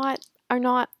boys are not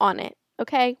on it.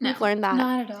 Okay, No, we've learned that.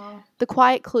 Not at all. The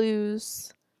quiet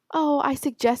clues. Oh, I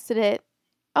suggested it.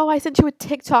 Oh, I sent you a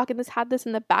TikTok and this had this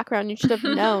in the background. You should have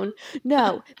known.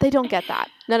 No, they don't get that.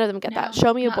 None of them get that.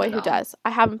 Show me a boy who does. I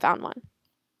haven't found one.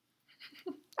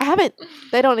 I haven't.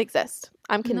 They don't exist.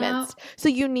 I'm convinced. No. So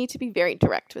you need to be very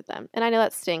direct with them. And I know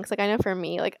that stinks. I know for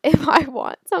me, if I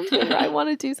want something or I want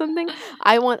to do something,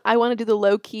 I want to do the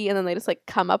low key, and then they just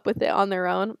come up with it on their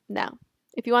own. No.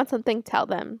 If you want something, tell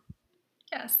them.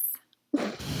 Yes.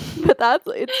 But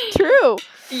it's true.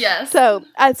 Yes. So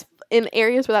as in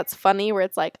areas where that's funny, where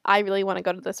it's I really want to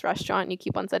go to this restaurant, and you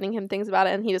keep on sending him things about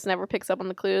it and he just never picks up on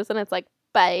the clues, and it's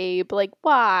babe,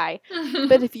 why?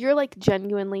 But if you're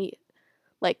genuinely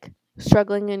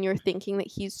struggling and you're thinking that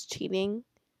he's cheating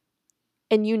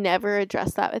and you never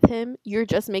address that with him, you're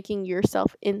just making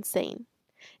yourself insane.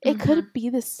 It could be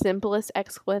the simplest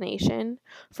explanation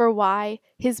for why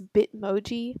his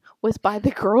Bitmoji was by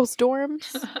the girls'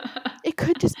 dorms. It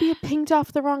could just be a pinged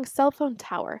off the wrong cell phone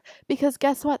tower, because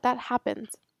guess what? That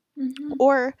happens.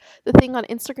 Or the thing on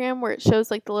Instagram where it shows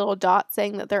the little dot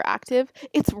saying that they're active.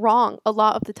 It's wrong a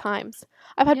lot of the times.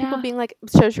 I've had people being it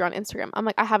shows you're on Instagram. I'm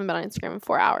I haven't been on Instagram in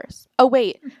 4 hours. Oh,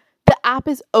 wait. The app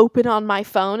is open on my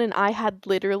phone and I had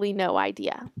literally no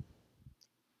idea.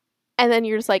 And then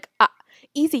you're just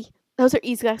easy. Those are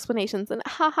easy explanations. And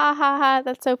ha ha ha ha.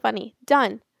 That's so funny.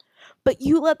 Done. But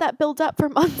you let that build up for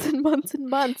months and months and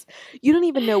months. You don't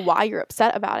even know why you're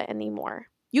upset about it anymore.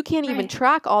 You can't even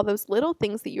track all those little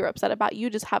things that you're upset about. You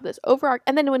just have this overarch.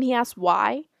 And then when he asks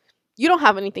why, you don't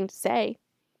have anything to say.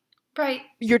 Right.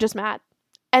 You're just mad.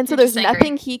 And so there's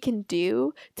nothing he can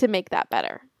do to make that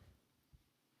better.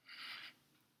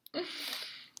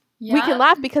 Yeah. We can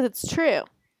laugh because it's true.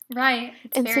 Right.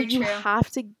 It's and very so you true. have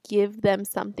to give them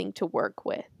something to work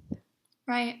with.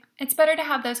 Right. It's better to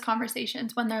have those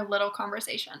conversations when they're little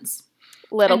conversations.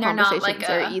 Little conversations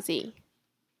are easy.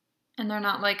 And they're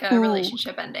not like a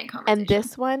relationship ending conversation.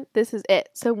 And this is it.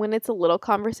 So when it's a little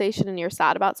conversation and you're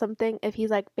sad about something, if he's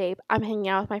like, babe, I'm hanging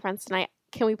out with my friends tonight,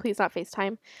 can we please not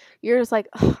FaceTime? You're just like,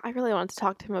 I really wanted to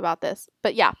talk to him about this.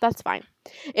 But yeah, that's fine.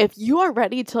 If you are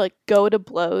ready to like go to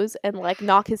blows and like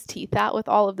knock his teeth out with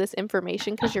all of this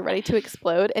information because you're ready to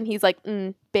explode, and he's like,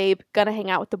 babe, gonna hang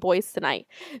out with the boys tonight,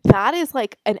 that is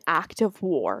like an act of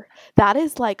war. That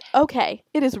is like, okay,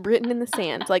 it is written in the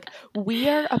sand. Like, we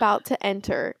are about to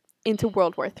enter into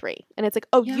World War III. And it's like,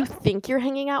 oh, you think you're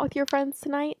hanging out with your friends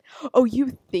tonight? Oh,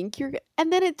 you think you're...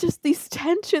 And then it just, these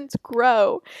tensions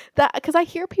grow. That, because I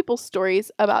hear people's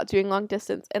stories about doing long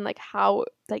distance and like how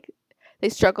like they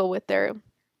struggle with their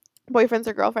boyfriends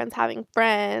or girlfriends having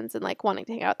friends and like wanting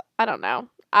to hang out. I don't know.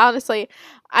 Honestly,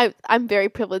 I'm very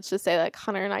privileged to say like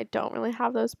Hunter and I don't really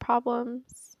have those problems.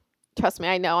 Trust me,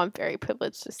 I know I'm very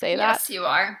privileged to say that. Yes, you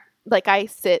are. Like, I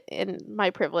sit in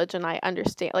my privilege and I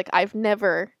understand. Like, I've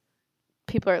never...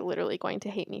 People are literally going to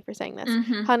hate me for saying this.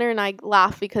 Mm-hmm. Hunter and I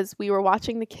laugh because we were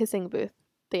watching The Kissing Booth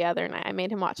the other night. I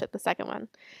made him watch it, the second one.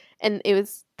 And it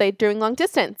was they doing long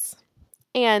distance.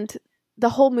 And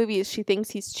the whole movie is she thinks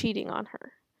he's cheating on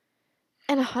her.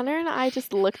 And Hunter and I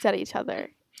just looked at each other.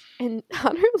 And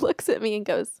Hunter looks at me and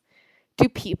goes, do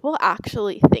people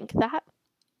actually think that?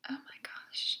 Oh my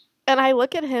gosh. And I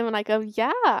look at him and I go,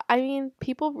 yeah. I mean,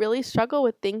 people really struggle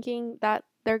with thinking that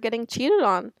they're getting cheated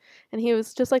on. And he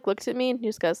was just like, looks at me and he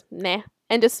just goes, nah,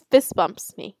 and just fist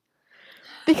bumps me.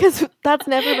 Because that's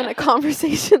never been a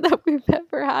conversation that we've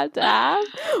ever had to have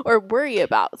or worry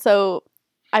about. So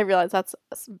I realize that's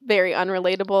very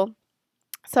unrelatable.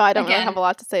 So I don't really have a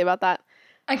lot to say about that.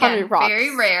 Again,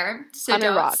 very rare. So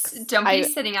don't be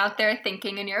sitting out there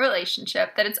thinking in your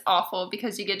relationship that it's awful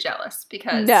because you get jealous.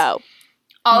 Because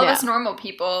all of us normal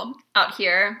people out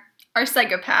here are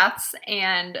psychopaths,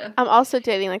 and I'm also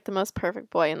dating like the most perfect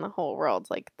boy in the whole world.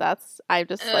 Like, that's, I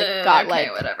just like got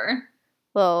like whatever.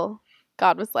 Well,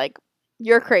 God was like,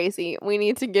 you're crazy. We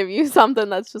need to give you something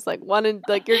that's just like one and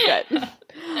like you're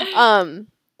good.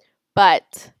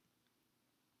 But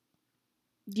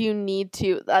you need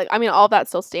to, like, I mean, all that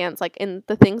still stands. Like, in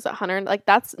the things that Hunter, like,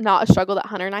 that's not a struggle that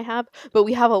Hunter and I have, but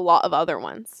we have a lot of other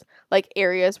ones, like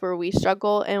areas where we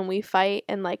struggle and we fight,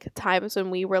 and like times when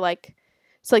we were like.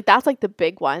 So, like, that's, like, the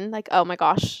big one. Like, oh, my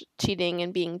gosh, cheating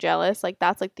and being jealous. Like,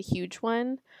 that's, like, the huge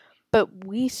one. But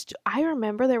I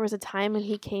remember there was a time when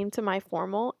he came to my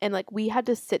formal, and, like, we had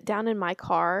to sit down in my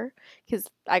car because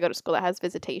I go to school that has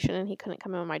visitation, and he couldn't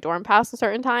come in my dorm past a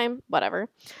certain time, whatever,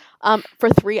 for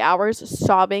 3 hours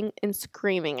sobbing and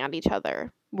screaming at each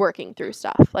other, working through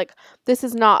stuff. Like, this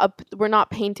is not we're not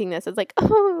painting this as, like,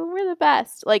 oh, we're the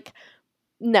best. Like,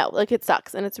 no, like, it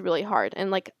sucks and it's really hard.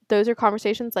 And like, those are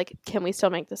conversations like, can we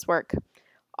still make this work?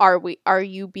 Are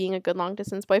you being a good long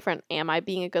distance boyfriend? Am I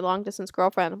being a good long distance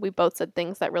girlfriend? We both said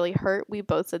things that really hurt. We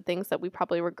both said things that we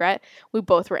probably regret. We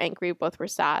both were angry. We both were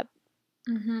sad.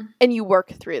 Mm-hmm. And you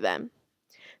work through them.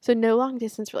 So no long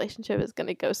distance relationship is going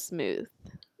to go smooth.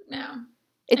 No.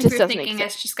 It just doesn't make sense. If you're thinking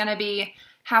it's just going to be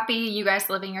happy, you guys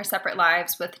living your separate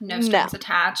lives with no strings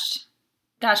attached,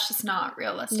 that's just not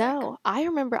realistic. No. I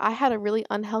remember I had a really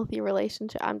unhealthy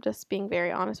relationship. I'm just being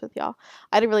very honest with y'all.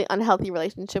 I had a really unhealthy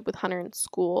relationship with Hunter in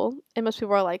school. And most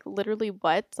people are like, literally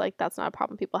what? Like, that's not a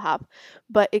problem people have.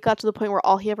 But it got to the point where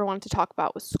all he ever wanted to talk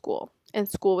about was school. And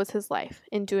school was his life.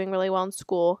 And doing really well in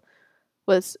school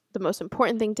was the most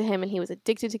important thing to him. And he was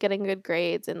addicted to getting good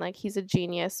grades. And like, he's a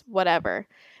genius, whatever.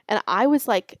 And I was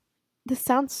like, this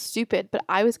sounds stupid, but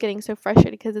I was getting so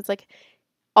frustrated because it's like,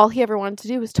 all he ever wanted to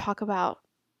do was talk about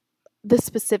the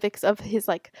specifics of his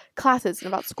like classes and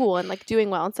about school and like doing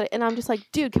well and stuff. And I'm just like,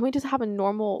 dude, can we just have a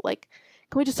normal, like,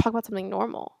 can we just talk about something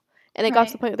normal? And it got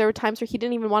to the point where there were times where he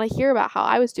didn't even want to hear about how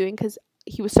I was doing because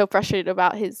he was so frustrated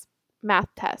about his math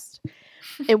test.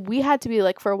 And we had to be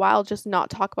like, for a while, just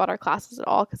not talk about our classes at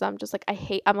all because I'm just like,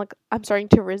 I'm starting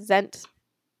to resent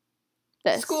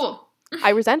this. School.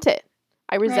 I resent it.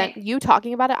 I resent you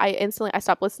talking about it. I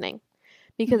stop listening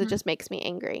because it just makes me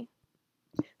angry.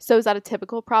 So is that a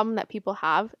typical problem that people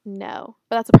have? No.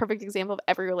 But that's a perfect example of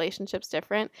every relationship's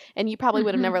different. And you probably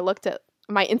would have never looked at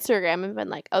my Instagram and been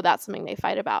like, oh, that's something they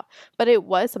fight about. But it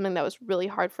was something that was really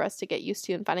hard for us to get used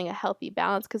to and finding a healthy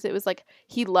balance because it was like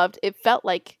it felt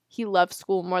like he loved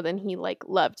school more than he like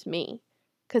loved me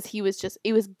because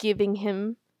it was giving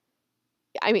him,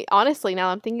 I mean, honestly, now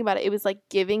I'm thinking about it, it was like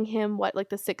giving him what, like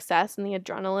the success and the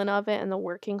adrenaline of it and the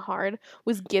working hard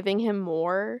was giving him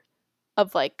more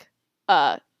of like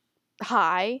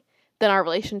high than our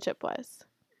relationship was.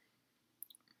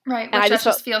 Right, which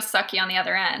just feels sucky on the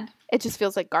other end. it just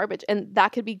feels like garbage. And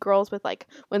that could be girls with like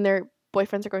when their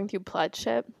boyfriends are going through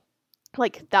pledgeship.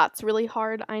 Like that's really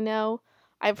hard. I know.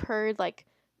 I've heard like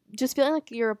just feeling like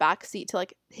you're a backseat to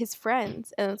like his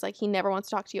friends, and it's like he never wants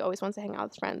to talk to you, always wants to hang out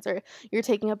with his friends, or you're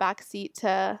taking a backseat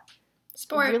to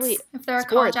sports, really, if they're a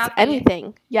sports, college athlete.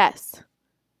 anything. Yes.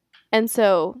 And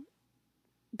so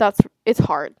it's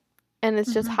hard. And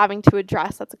it's just having to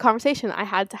address. That's a conversation I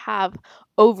had to have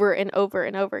over and over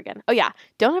and over again. Oh, yeah.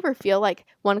 Don't ever feel like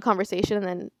one conversation and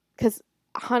then, because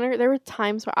Hunter, there were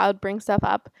times where I would bring stuff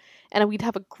up and we'd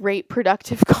have a great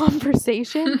productive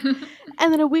conversation.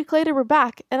 And then a week later, we're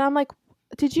back. And I'm like,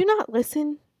 did you not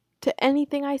listen to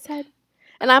anything I said?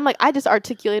 And I'm like, I just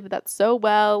articulated that so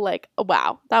well. Like,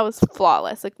 wow, that was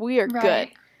flawless. Like, we are good.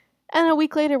 And a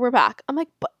week later, we're back. I'm like,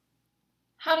 but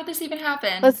how did this even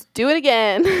happen? Let's do it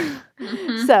again.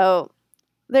 So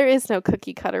there is no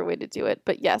cookie cutter way to do it.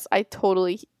 But yes, I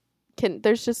totally can.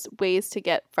 There's just ways to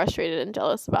get frustrated and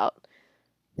jealous about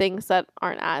things that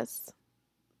aren't as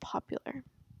popular.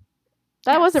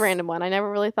 That was a random one. I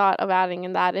never really thought of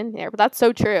adding that in here. But that's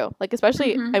so true. Like,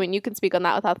 especially, I mean, you can speak on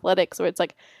that with athletics where it's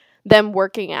like them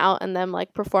working out and them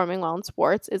like performing well in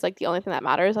sports is like the only thing that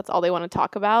matters. That's all they want to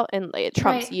talk about. And like, it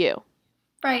trumps you.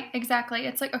 Right, exactly.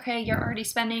 It's like, okay, you're already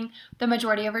spending the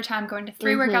majority of your time going to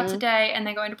 3 workouts a day and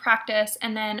then going to practice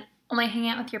and then only hanging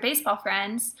out with your baseball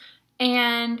friends.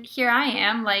 And here I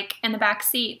am, like, in the back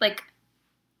seat, like,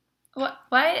 what?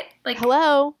 Like,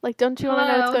 hello? Like, don't you want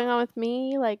to know what's going on with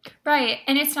me? Like, right.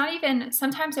 And it's not even,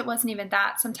 sometimes it wasn't even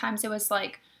that. Sometimes it was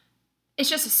like, it's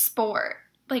just a sport.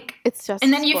 Like, it's just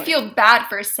and then you feel bad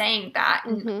for saying that.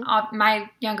 And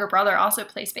my younger brother also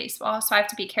plays baseball, so I have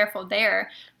to be careful there.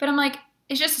 But I'm like,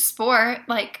 it's just a sport,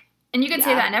 like, and you can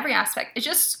say that in every aspect. It's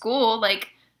just school, like,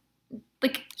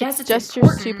 yes, it's just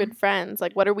important. Your stupid friends.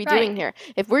 Like, what are we doing here?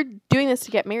 If we're doing this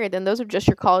to get married, then those are just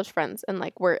your college friends, and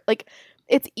like, we're like,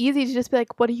 it's easy to just be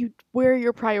like, where are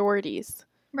your priorities?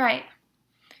 Right,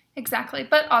 exactly.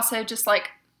 But also just like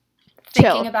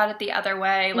thinking about it the other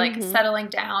way, like settling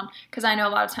down, because I know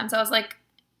a lot of times I was like,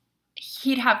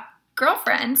 he'd have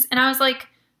girlfriends, and I was like,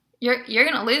 You're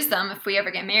gonna lose them if we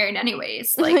ever get married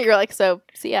anyways. Like, you're like, so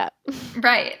see ya.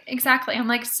 Right, exactly. I'm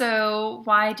like, so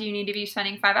why do you need to be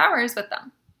spending 5 hours with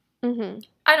them?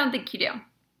 I don't think you do.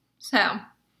 So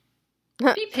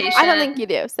be patient. I don't think you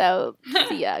do. So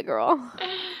see ya, girl.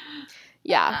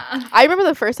 Yeah. I remember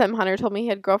the first time Hunter told me he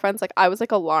had girlfriends, like I was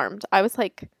like alarmed. I was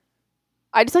like,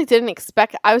 I just like didn't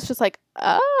expect. I was just like,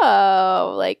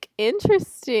 oh, like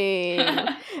interesting.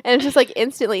 And it's just like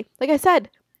instantly, like I said,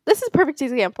 this is a perfect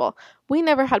example. We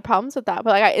never had problems with that,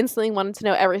 but like I instantly wanted to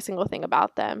know every single thing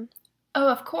about them. Oh,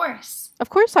 of course.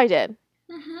 Of course I did.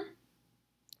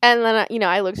 And then,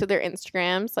 I looked at their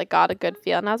Instagrams, like got a good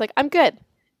feel, and I was like, I'm good.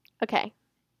 Okay.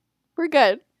 We're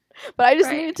good. But I just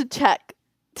needed to check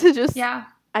to just,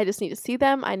 I just need to see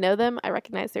them. I know them. I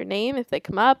recognize their name. If they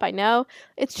come up, I know.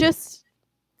 It's just,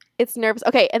 it's nervous.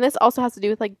 Okay. And this also has to do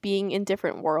with like being in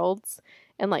different worlds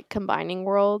and like combining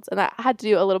worlds. And that had to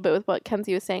do a little bit with what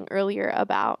Kenzie was saying earlier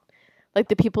about like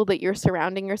the people that you're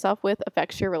surrounding yourself with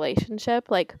affects your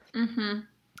relationship. Like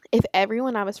if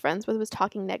everyone I was friends with was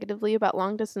talking negatively about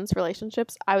long distance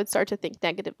relationships, I would start to think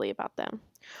negatively about them.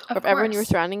 Or if everyone you were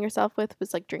surrounding yourself with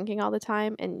was like drinking all the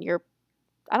time and you're,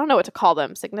 I don't know what to call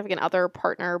them, significant other,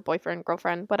 partner, boyfriend,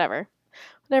 girlfriend, whatever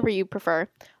you prefer,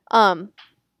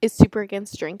 is super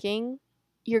against drinking,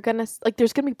 you're gonna, like,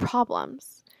 there's gonna be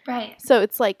problems. Right. So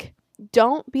it's like,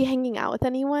 don't be hanging out with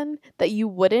anyone that you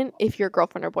wouldn't if your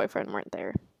girlfriend or boyfriend weren't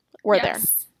there. There.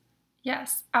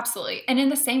 Yes, absolutely. And in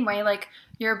the same way, like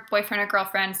your boyfriend or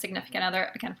girlfriend, significant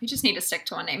other, again, we just need to stick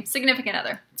to one name. Significant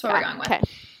other. That's what we're going with. Okay.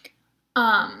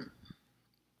 I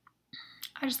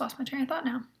just lost my train of thought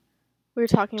now. We were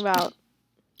talking about...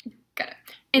 Got it.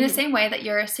 In the same way that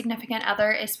your significant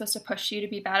other is supposed to push you to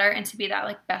be better and to be that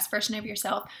like best version of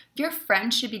yourself, your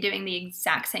friend should be doing the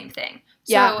exact same thing.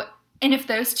 So, and if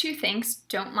those two things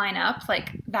don't line up,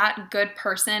 like that good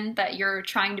person that you're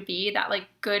trying to be, that like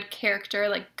good character,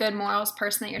 like good morals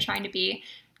person that you're trying to be,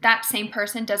 that same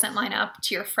person doesn't line up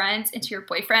to your friends and to your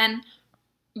boyfriend,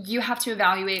 you have to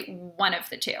evaluate one of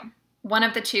the two. One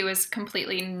of the two is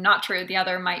completely not true. The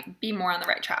other might be more on the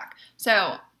right track.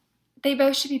 So they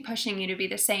both should be pushing you to be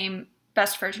the same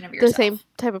best version of yourself. The same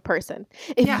type of person.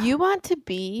 If you want to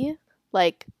be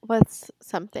like, what's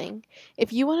something?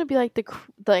 If you want to be like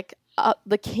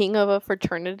the king of a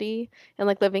fraternity and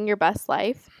like living your best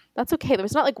life, that's okay.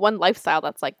 There's not like one lifestyle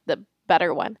that's like the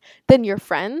better one. Then your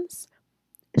friends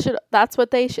that's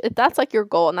what they should, if that's like your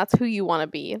goal and that's who you want to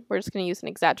be, we're just going to use an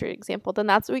exaggerated example, then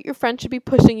that's what your friend should be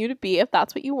pushing you to be if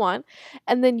that's what you want.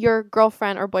 And then your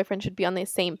girlfriend or boyfriend should be on the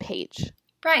same page.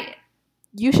 Right.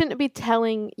 You shouldn't be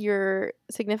telling your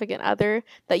significant other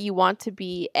that you want to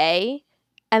be A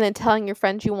and then telling your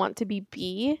friends you want to be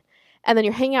B. And then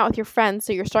you're hanging out with your friends,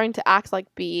 so you're starting to act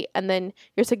like B. And then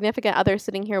your significant other is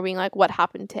sitting here being like, what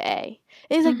happened to A?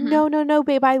 And he's like, no,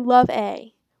 babe, I love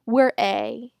A. We're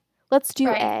A. Let's do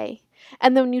Right. A.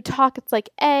 And then when you talk, it's like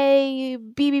A,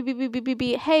 B, B, B, B, B, B,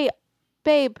 B. Hey,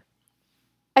 babe,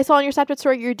 I saw on your Snapchat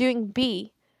story you're doing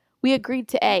B. We agreed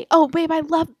to A. Oh, babe, I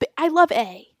love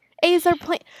A. A is our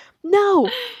plan. No,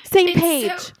 same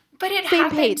page. But it Same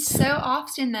happens page. so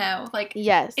often, though. Like,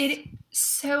 Yes. it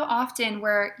so often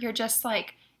where you're just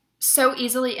like so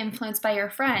easily influenced by your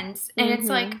friends, and it's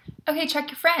like, okay, check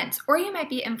your friends, or you might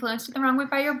be influenced in the wrong way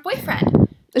by your boyfriend.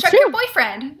 It's check true. your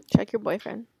boyfriend. Check your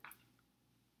boyfriend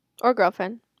or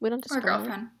girlfriend. We don't Or discriminate.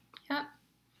 girlfriend. Yep.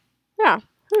 Yeah.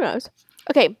 Who knows?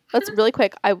 Okay, let's really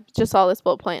quick. I just saw this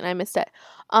bullet point and I missed it.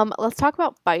 Let's talk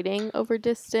about fighting over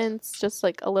distance. Just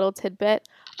like a little tidbit.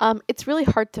 It's really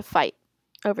hard to fight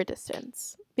over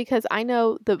distance because I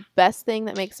know the best thing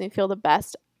that makes me feel the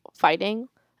best fighting,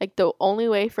 like the only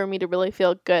way for me to really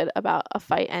feel good about a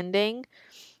fight ending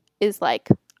is like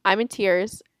I'm in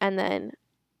tears and then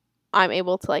I'm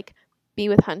able to like be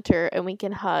with Hunter and we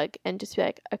can hug and just be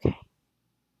like, okay,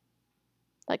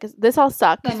 like this all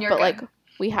sucks, but Then you're like good.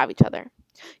 we have each other.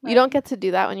 Right. You don't get to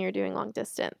do that when you're doing long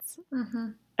distance.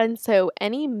 And so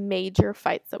any major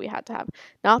fights that we had to have,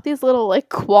 not these little like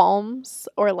qualms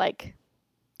or like,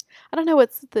 I don't know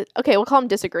what's the, okay, we'll call them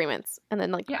disagreements and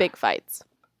then like big fights.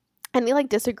 Any like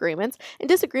disagreements, and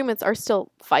disagreements are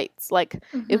still fights. Like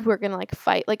if we're going to like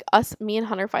fight, like me and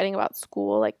Hunter fighting about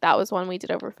school, like that was one we did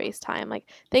over FaceTime. Like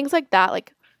things like that,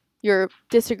 like your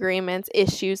disagreements,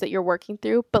 issues that you're working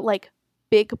through, but like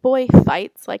big boy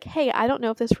fights, like, hey, I don't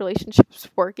know if this relationship's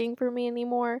working for me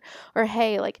anymore, or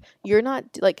hey, like you're not,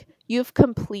 like you've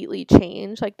completely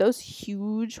changed, like those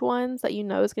huge ones that you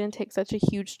know is going to take such a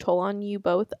huge toll on you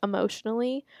both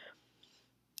emotionally.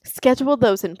 Schedule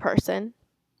those in person.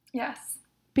 Yes.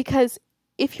 Because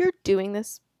if you're doing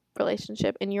this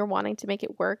relationship and you're wanting to make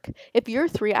it work, if you're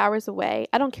 3 hours away,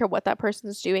 I don't care what that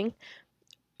person's doing,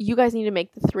 you guys need to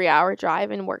make the 3-hour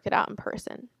drive and work it out in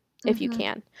person. If you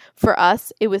can. For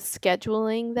us, it was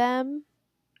scheduling them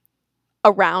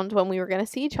around when we were going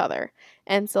to see each other.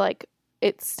 And so, like,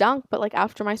 it stunk. But, like,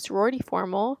 after my sorority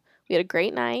formal, we had a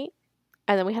great night.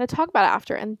 And then we had to talk about it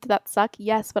after. And did that suck?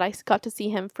 Yes. But I got to see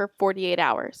him for 48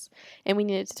 hours. And we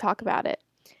needed to talk about it.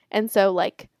 And so,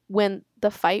 like, when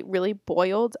the fight really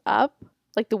boiled up,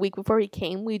 like, the week before he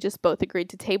came, we just both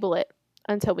agreed to table it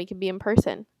until we could be in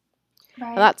person. Right.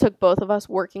 And that took both of us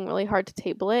working really hard to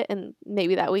table it, and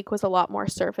maybe that week was a lot more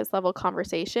surface level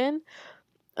conversation,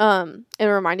 and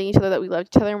reminding each other that we loved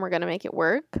each other and we're going to make it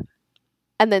work,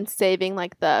 and then saving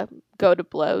like the go to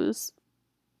blows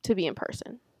to be in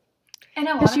person.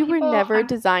 Because you were never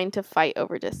designed to fight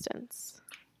over distance.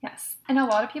 Yes. And a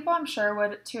lot of people, I'm sure,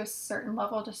 would to a certain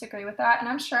level disagree with that, and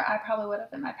I'm sure I probably would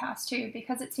have in my past too,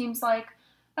 because it seems like,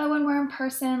 oh, when we're in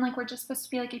person, like, we're just supposed to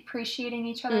be, like, appreciating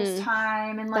each other's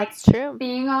time and, like, that's true.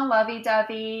 Being all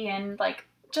lovey-dovey and, like,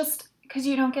 just because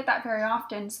you don't get that very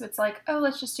often. So it's like, oh,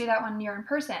 let's just do that when you're in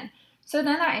person. So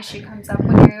then that issue comes up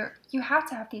when you have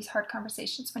to have these hard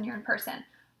conversations when you're in person.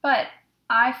 But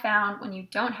I found when you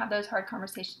don't have those hard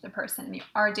conversations in person and you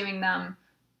are doing them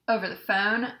over the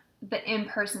phone, the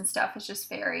in-person stuff is just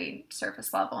very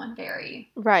surface level and very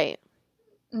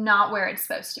not where it's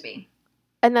supposed to be.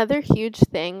 Another huge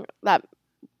thing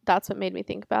that's what made me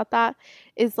think about that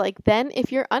is like, then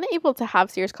if you're unable to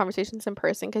have serious conversations in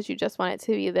person because you just want it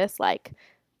to be this like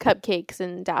cupcakes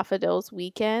and daffodils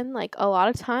weekend, like a lot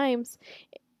of times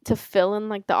to fill in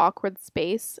like the awkward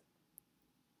space,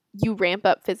 you ramp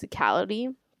up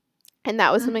physicality. And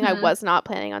that was something I was not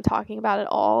planning on talking about at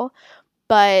all.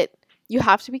 But you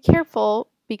have to be careful,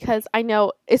 because I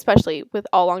know, especially with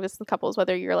all long distance couples,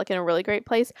 whether you're like in a really great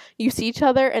place, you see each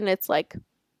other and it's like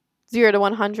 0 to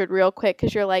 100 real quick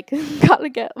because you're like, gotta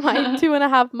get my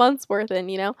 2.5 months worth in,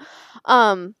 you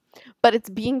know? But it's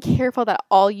being careful that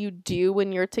all you do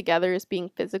when you're together is being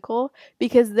physical,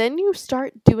 because then you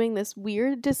start doing this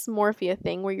weird dysmorphia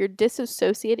thing where you're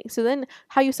disassociating. So then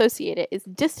how you associate it is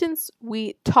distance,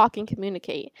 we talk and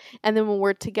communicate. And then when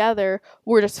we're together,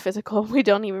 we're just physical. We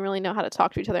don't even really know how to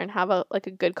talk to each other and have a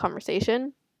good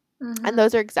conversation. And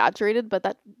those are exaggerated, but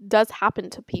that does happen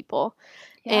to people.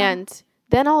 Yeah. And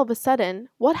then all of a sudden,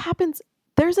 what happens?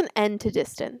 There's an end to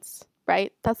distance,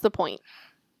 right? That's the point.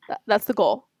 That's the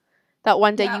goal. That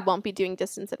one day you won't be doing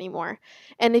distance anymore.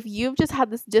 And if you've just had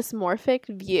this dysmorphic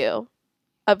view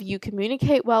of you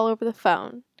communicate well over the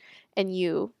phone and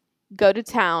you go to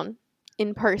town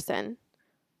in person,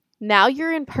 now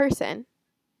you're in person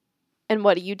And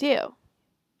what do you do?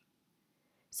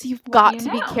 So you've What got do to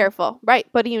you be know? careful, right?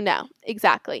 What do you know?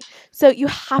 Exactly. So you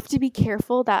have to be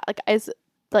careful that, like, as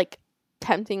like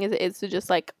tempting as it is to just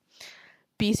like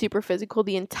be super physical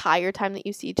the entire time that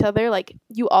you see each other, like,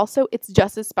 you also, it's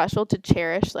just as special to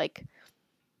cherish like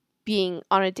being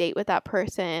on a date with that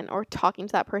person or talking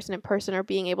to that person in person or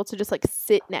being able to just like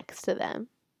sit next to them.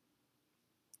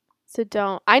 So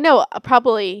don't, I know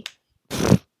probably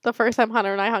the first time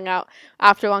Hunter and I hung out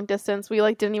after long distance, we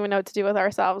like didn't even know what to do with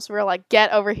ourselves. We were like,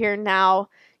 get over here now.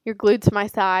 You're glued to my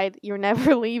side. You're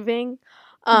never leaving.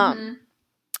 Mhm.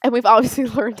 And we've obviously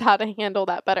learned how to handle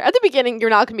that better. At the beginning,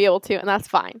 you're not going to be able to, and that's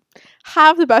fine.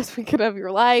 Have the best weekend of your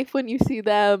life when you see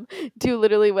them. Do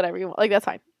literally whatever you want. Like, that's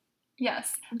fine.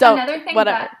 Yes. Don't, Another thing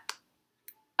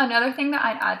that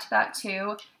I'd add to that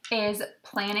too is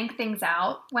planning things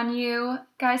out when you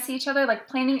guys see each other, like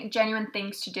planning genuine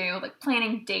things to do, like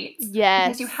planning dates. Yes.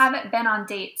 Because you haven't been on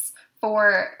dates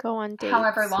for Go on dates.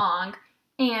 however long,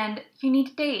 and you need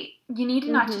to date. You need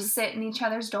to not just sit in each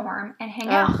other's dorm and hang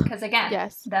out, because again,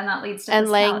 yes. then that leads to and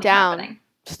laying physicality down. happening.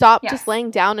 Stop Yes. just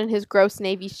laying down in his gross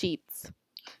navy sheets.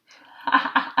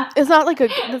 It's not like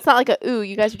a ooh,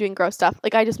 you guys are doing gross stuff.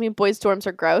 Like, I just mean boys' dorms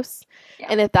are gross. Yeah.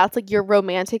 And if that's like your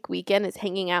romantic weekend is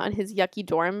hanging out in his yucky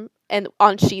dorm and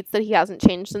on sheets that he hasn't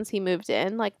changed since he moved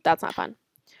in, like, that's not fun.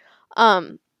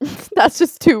 That's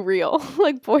just too real.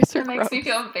 Like, boys are It gross. makes me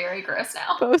feel very gross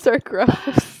now. Boys are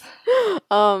gross.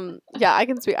 Yeah, I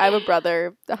can speak. I have a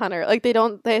brother, Hunter. Like, they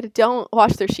don't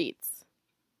wash their sheets.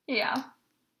 Yeah.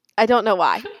 I don't know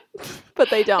why, but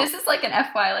they don't. This is like an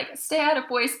FY, like, stay out of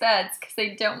boys' beds because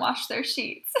they don't wash their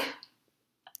sheets.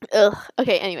 Ugh.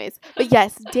 Okay, anyways. But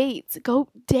yes, dates. Go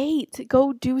date.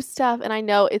 Go do stuff. And I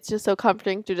know it's just so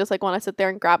comforting to just like want to sit there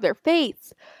and grab their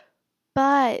face.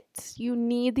 But you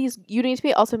need to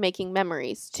be also making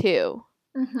memories too.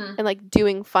 Mm-hmm. And like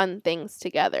doing fun things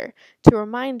together to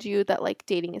remind you that like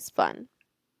dating is fun.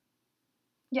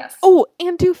 Yes. Oh,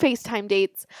 and do FaceTime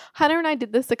dates. Hunter and I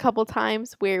did this a couple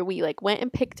times where we like went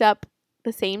and picked up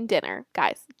the same dinner.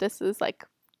 Guys, this is like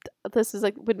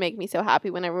would make me so happy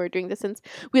whenever we're doing distance.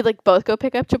 We'd like both go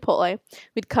pick up Chipotle.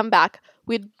 We'd come back.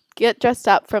 We'd get dressed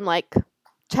up from like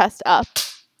chest up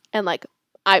and like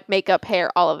makeup,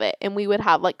 hair, all of it. And we would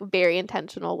have like very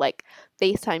intentional like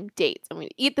FaceTime dates. And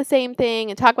we'd eat the same thing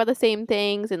and talk about the same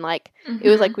things. And like it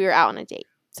was like we were out on a date.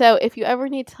 So if you ever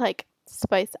need to like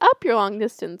spice up your long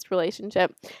distance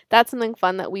relationship, that's something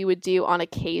fun that we would do on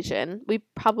occasion. We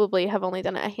probably have only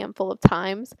done it a handful of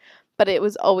times, but it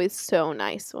was always so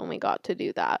nice when we got to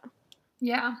do that.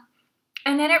 Yeah.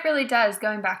 And then it really does,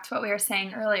 going back to what we were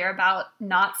saying earlier about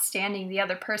not standing the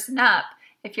other person up.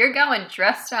 If you're going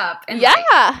dressed up and like,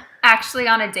 actually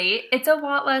on a date, it's a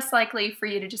lot less likely for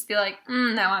you to just be like,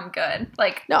 no, I'm good.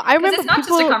 Like, no, I remember it's not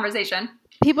just a conversation.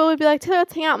 People would be like,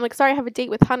 let's hang out. I'm like, sorry, I have a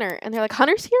date with Hunter. And they're like,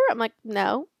 Hunter's here? I'm like,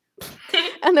 no.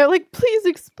 And they're like, please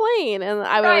explain. And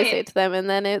I would always say it to them. And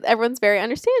then everyone's very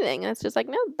understanding. And it's just like,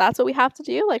 no, that's what we have to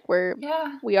do. Like,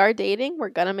 we are dating. We're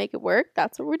going to make it work.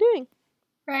 That's what we're doing.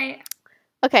 Right.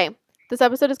 Okay. This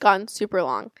episode has gone super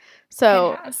long.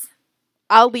 So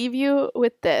I'll leave you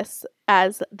with this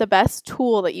as the best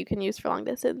tool that you can use for long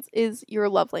distance is your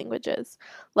love languages.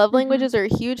 Love languages are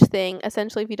a huge thing.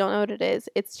 Essentially, if you don't know what it is,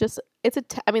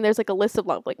 there's like a list of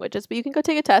love languages, but you can go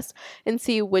take a test and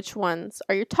see which ones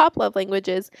are your top love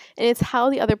languages, and it's how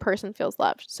the other person feels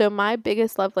loved. So my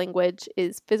biggest love language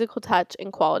is physical touch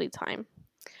and quality time.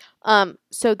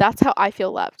 So that's how I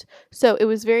feel loved. So it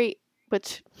was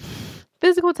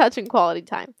physical touch and quality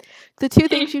time. The two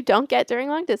things you don't get during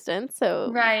long distance.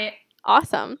 So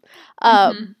awesome.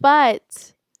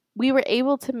 But we were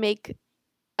able to make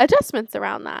adjustments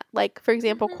around that. Like, for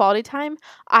example, quality time.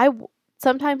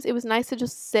 Sometimes it was nice to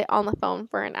just sit on the phone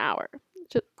for an hour.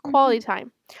 Just quality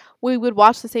time. We would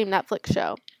watch the same Netflix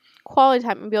show. Quality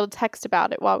time and be able to text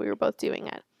about it while we were both doing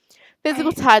it.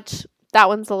 Physical touch, that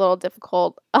one's a little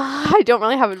difficult. I don't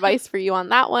really have advice for you on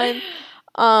that one.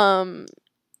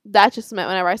 That just meant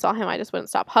whenever I saw him, I just wouldn't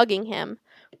stop hugging him.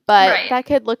 But that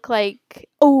could look like,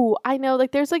 I know,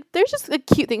 like there's just like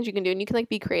cute things you can do, and you can like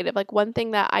be creative. Like one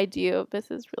thing that I do, this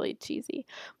is really cheesy.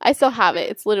 I still have it.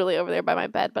 It's literally over there by my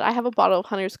bed, but I have a bottle of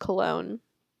Hunter's cologne.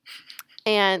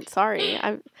 And sorry,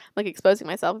 I'm like exposing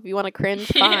myself. If you want to cringe,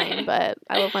 fine. But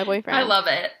I love my boyfriend. I love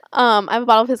it. I have a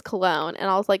bottle of his cologne, and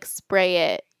I'll like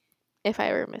spray it if I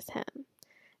ever miss him.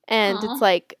 And it's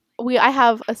like I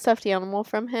have a stuffed animal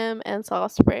from him, and so I'll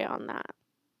spray on that.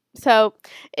 So,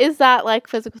 is that like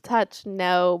physical touch?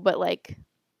 No, but like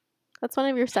that's one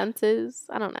of your senses.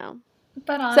 I don't know.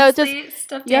 But honestly,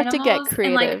 so you have to get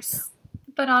creative. And, like,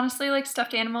 But honestly, like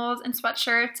stuffed animals and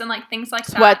sweatshirts and like things like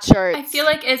that, Sweatshirts. I feel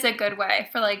like is a good way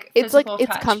for like It's like, physical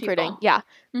it's touch comforting. people. Yeah.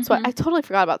 Mhm. I totally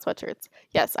forgot about sweatshirts.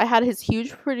 Yes, I had his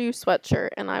huge Purdue sweatshirt,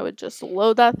 and I would just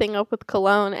load that thing up with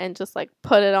cologne and just like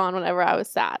put it on whenever I was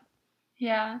sad.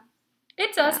 Yeah.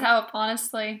 It does Yeah. help,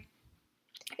 honestly.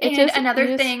 It And just- another you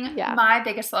just- thing, yeah. my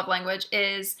biggest love language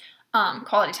is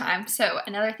quality time. So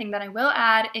another thing that I will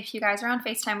add, if you guys are on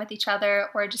FaceTime with each other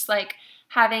or just like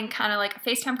having kind of like a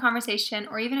FaceTime conversation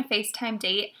or even a FaceTime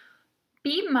date,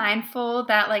 be mindful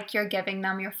that like you're giving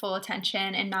them your full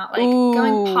attention and not like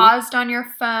going Ooh. paused on your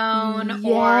phone or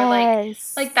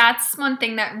Yes. like that's one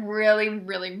thing that really,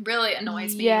 really, really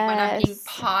annoys me when I'm being Yes.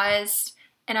 paused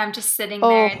and I'm just sitting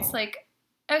there. Oh. It's like,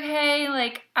 okay,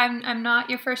 like I'm not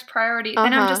your first priority.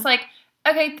 Then I'm Uh-huh. just like,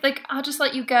 okay, like I'll just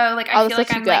let you go. Like I'll I just feel like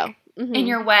let I'm you go. like Mhm. in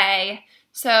your way.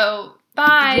 So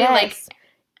bye. Yes. Like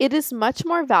it is much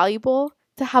more valuable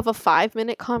to have a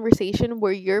 5-minute conversation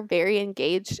where you're very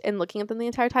engaged and looking at them the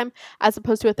entire time, as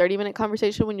opposed to a 30-minute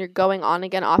conversation when you're going on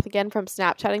again, off again from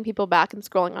Snapchatting people back and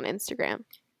scrolling on Instagram.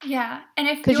 yeah. And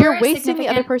if Because you're you're wasting the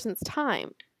other significant- person's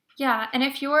time. Yeah, and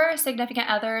if your significant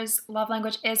other's love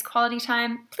language is quality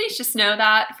time, please just know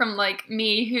that from like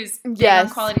me who's big on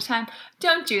Yes. quality time.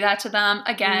 Don't do that to them.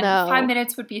 Again, No. 5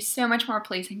 minutes would be so much more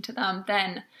pleasing to them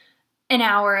than an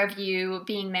hour of you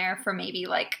being there for maybe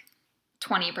like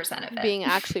 20% of it. Being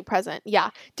actually present. Yeah.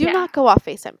 Do Yeah. not go off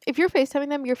FaceTime. If you're FaceTiming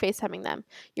them, you're FaceTiming them.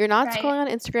 You're not Right. scrolling on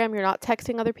Instagram. You're not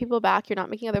texting other people back. You're not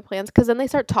making other plans. Because then they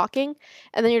start talking,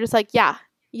 and then you're just like, yeah.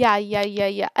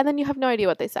 And then you have no idea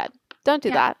what they said. Don't do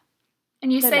Yeah. that.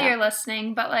 And you No, say no. you're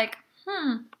listening, but like,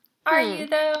 are you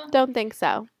though? Don't think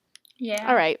so. Yeah.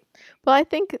 All right. Well, I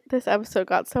think this episode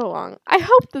got so long. I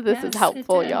hope that this Yes, is it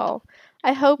helpful, did. y'all.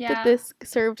 I hope Yeah. that this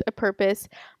served a purpose.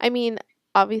 I mean,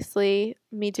 obviously,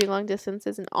 me doing long distance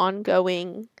is an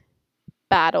ongoing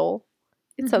battle.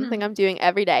 It's Mhm. something I'm doing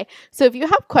every day. So if you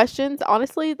have questions,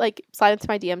 honestly, like slide into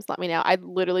my DMs, let me know. I'd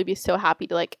literally be so happy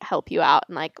to like help you out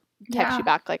and like text Yeah. you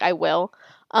back. Like I will,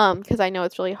 because I know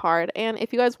it's really hard. And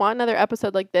if you guys want another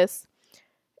episode like this,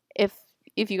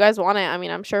 if you guys want it, I mean,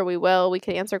 I'm sure we will. We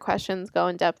could answer questions, go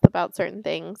in depth about certain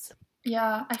things.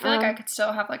 Yeah, I feel like I could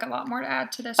still have like a lot more to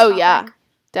add to this. Oh topic. yeah,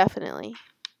 definitely.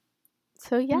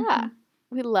 So yeah, Mhm.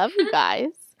 we love you guys.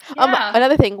 Yeah.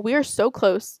 Another thing, we are so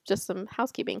close. Just some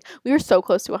housekeeping. We are so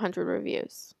close to 100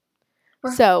 reviews.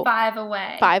 We're so 5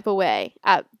 away. 5 away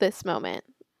at this moment.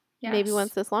 Yes. Maybe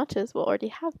once this launches, we'll already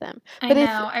have them. I But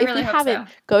know. I if really you hope haven't,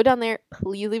 so. go down there.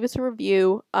 Please leave us a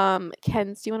review.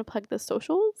 Kenz, do you want to plug the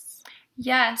socials?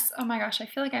 Yes. Oh my gosh, I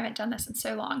feel like I haven't done this in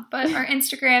so long. But our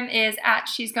Instagram is at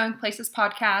She's Going Places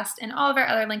Podcast, and all of our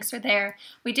other links are there.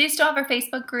 We do still have our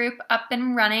Facebook group up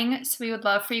and running, so we would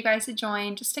love for you guys to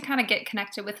join just to kind of get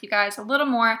connected with you guys a little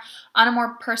more on a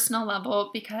more personal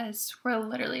level because we're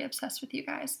literally obsessed with you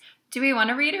guys. Do we want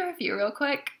to read a review real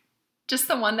quick? Just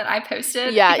the one that I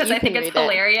posted? Yeah, because you I think can it's read it.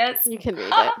 hilarious. You can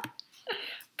read it.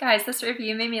 Guys, this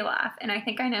review made me laugh, and I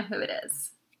think I know who it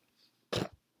is.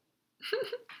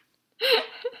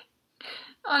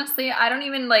 Honestly, I don't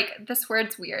even like this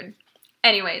word's weird.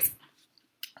 Anyways,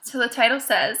 so the title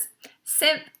says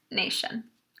Simp Nation.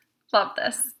 Love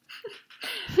this.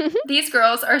 These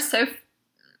girls are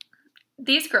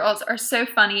so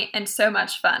funny and so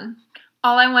much fun.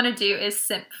 All I want to do is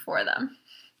simp for them.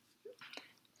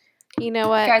 You know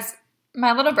what? Guys,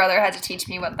 my little brother had to teach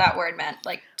me what that word meant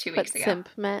like 2 What weeks ago. simp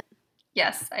meant.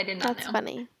 Yes, I did not That's know.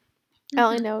 funny. I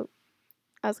only know.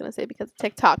 I was gonna say because of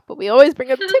TikTok, but we always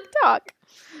bring up TikTok.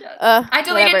 Yes. I I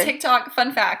deleted TikTok.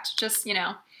 Fun fact. Just,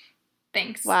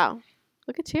 thanks. Wow,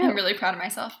 look at you! I'm really proud of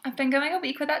myself. I've been going a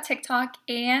week without TikTok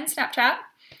and Snapchat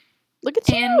Look at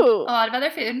and a you! lot of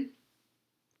other food.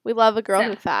 We love a girl So-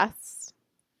 who fasts.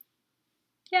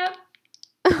 Yeah,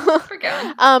 we're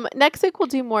going. Next week we'll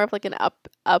do more of like an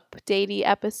updatey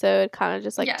episode, kind of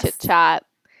just like Yes. chit chat,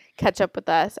 catch up with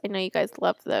us. I know you guys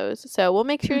love those, so we'll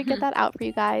make sure to get that out for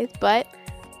you guys. But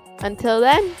until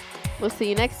then, we'll see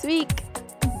you next week.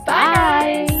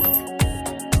 Bye, guys. Bye.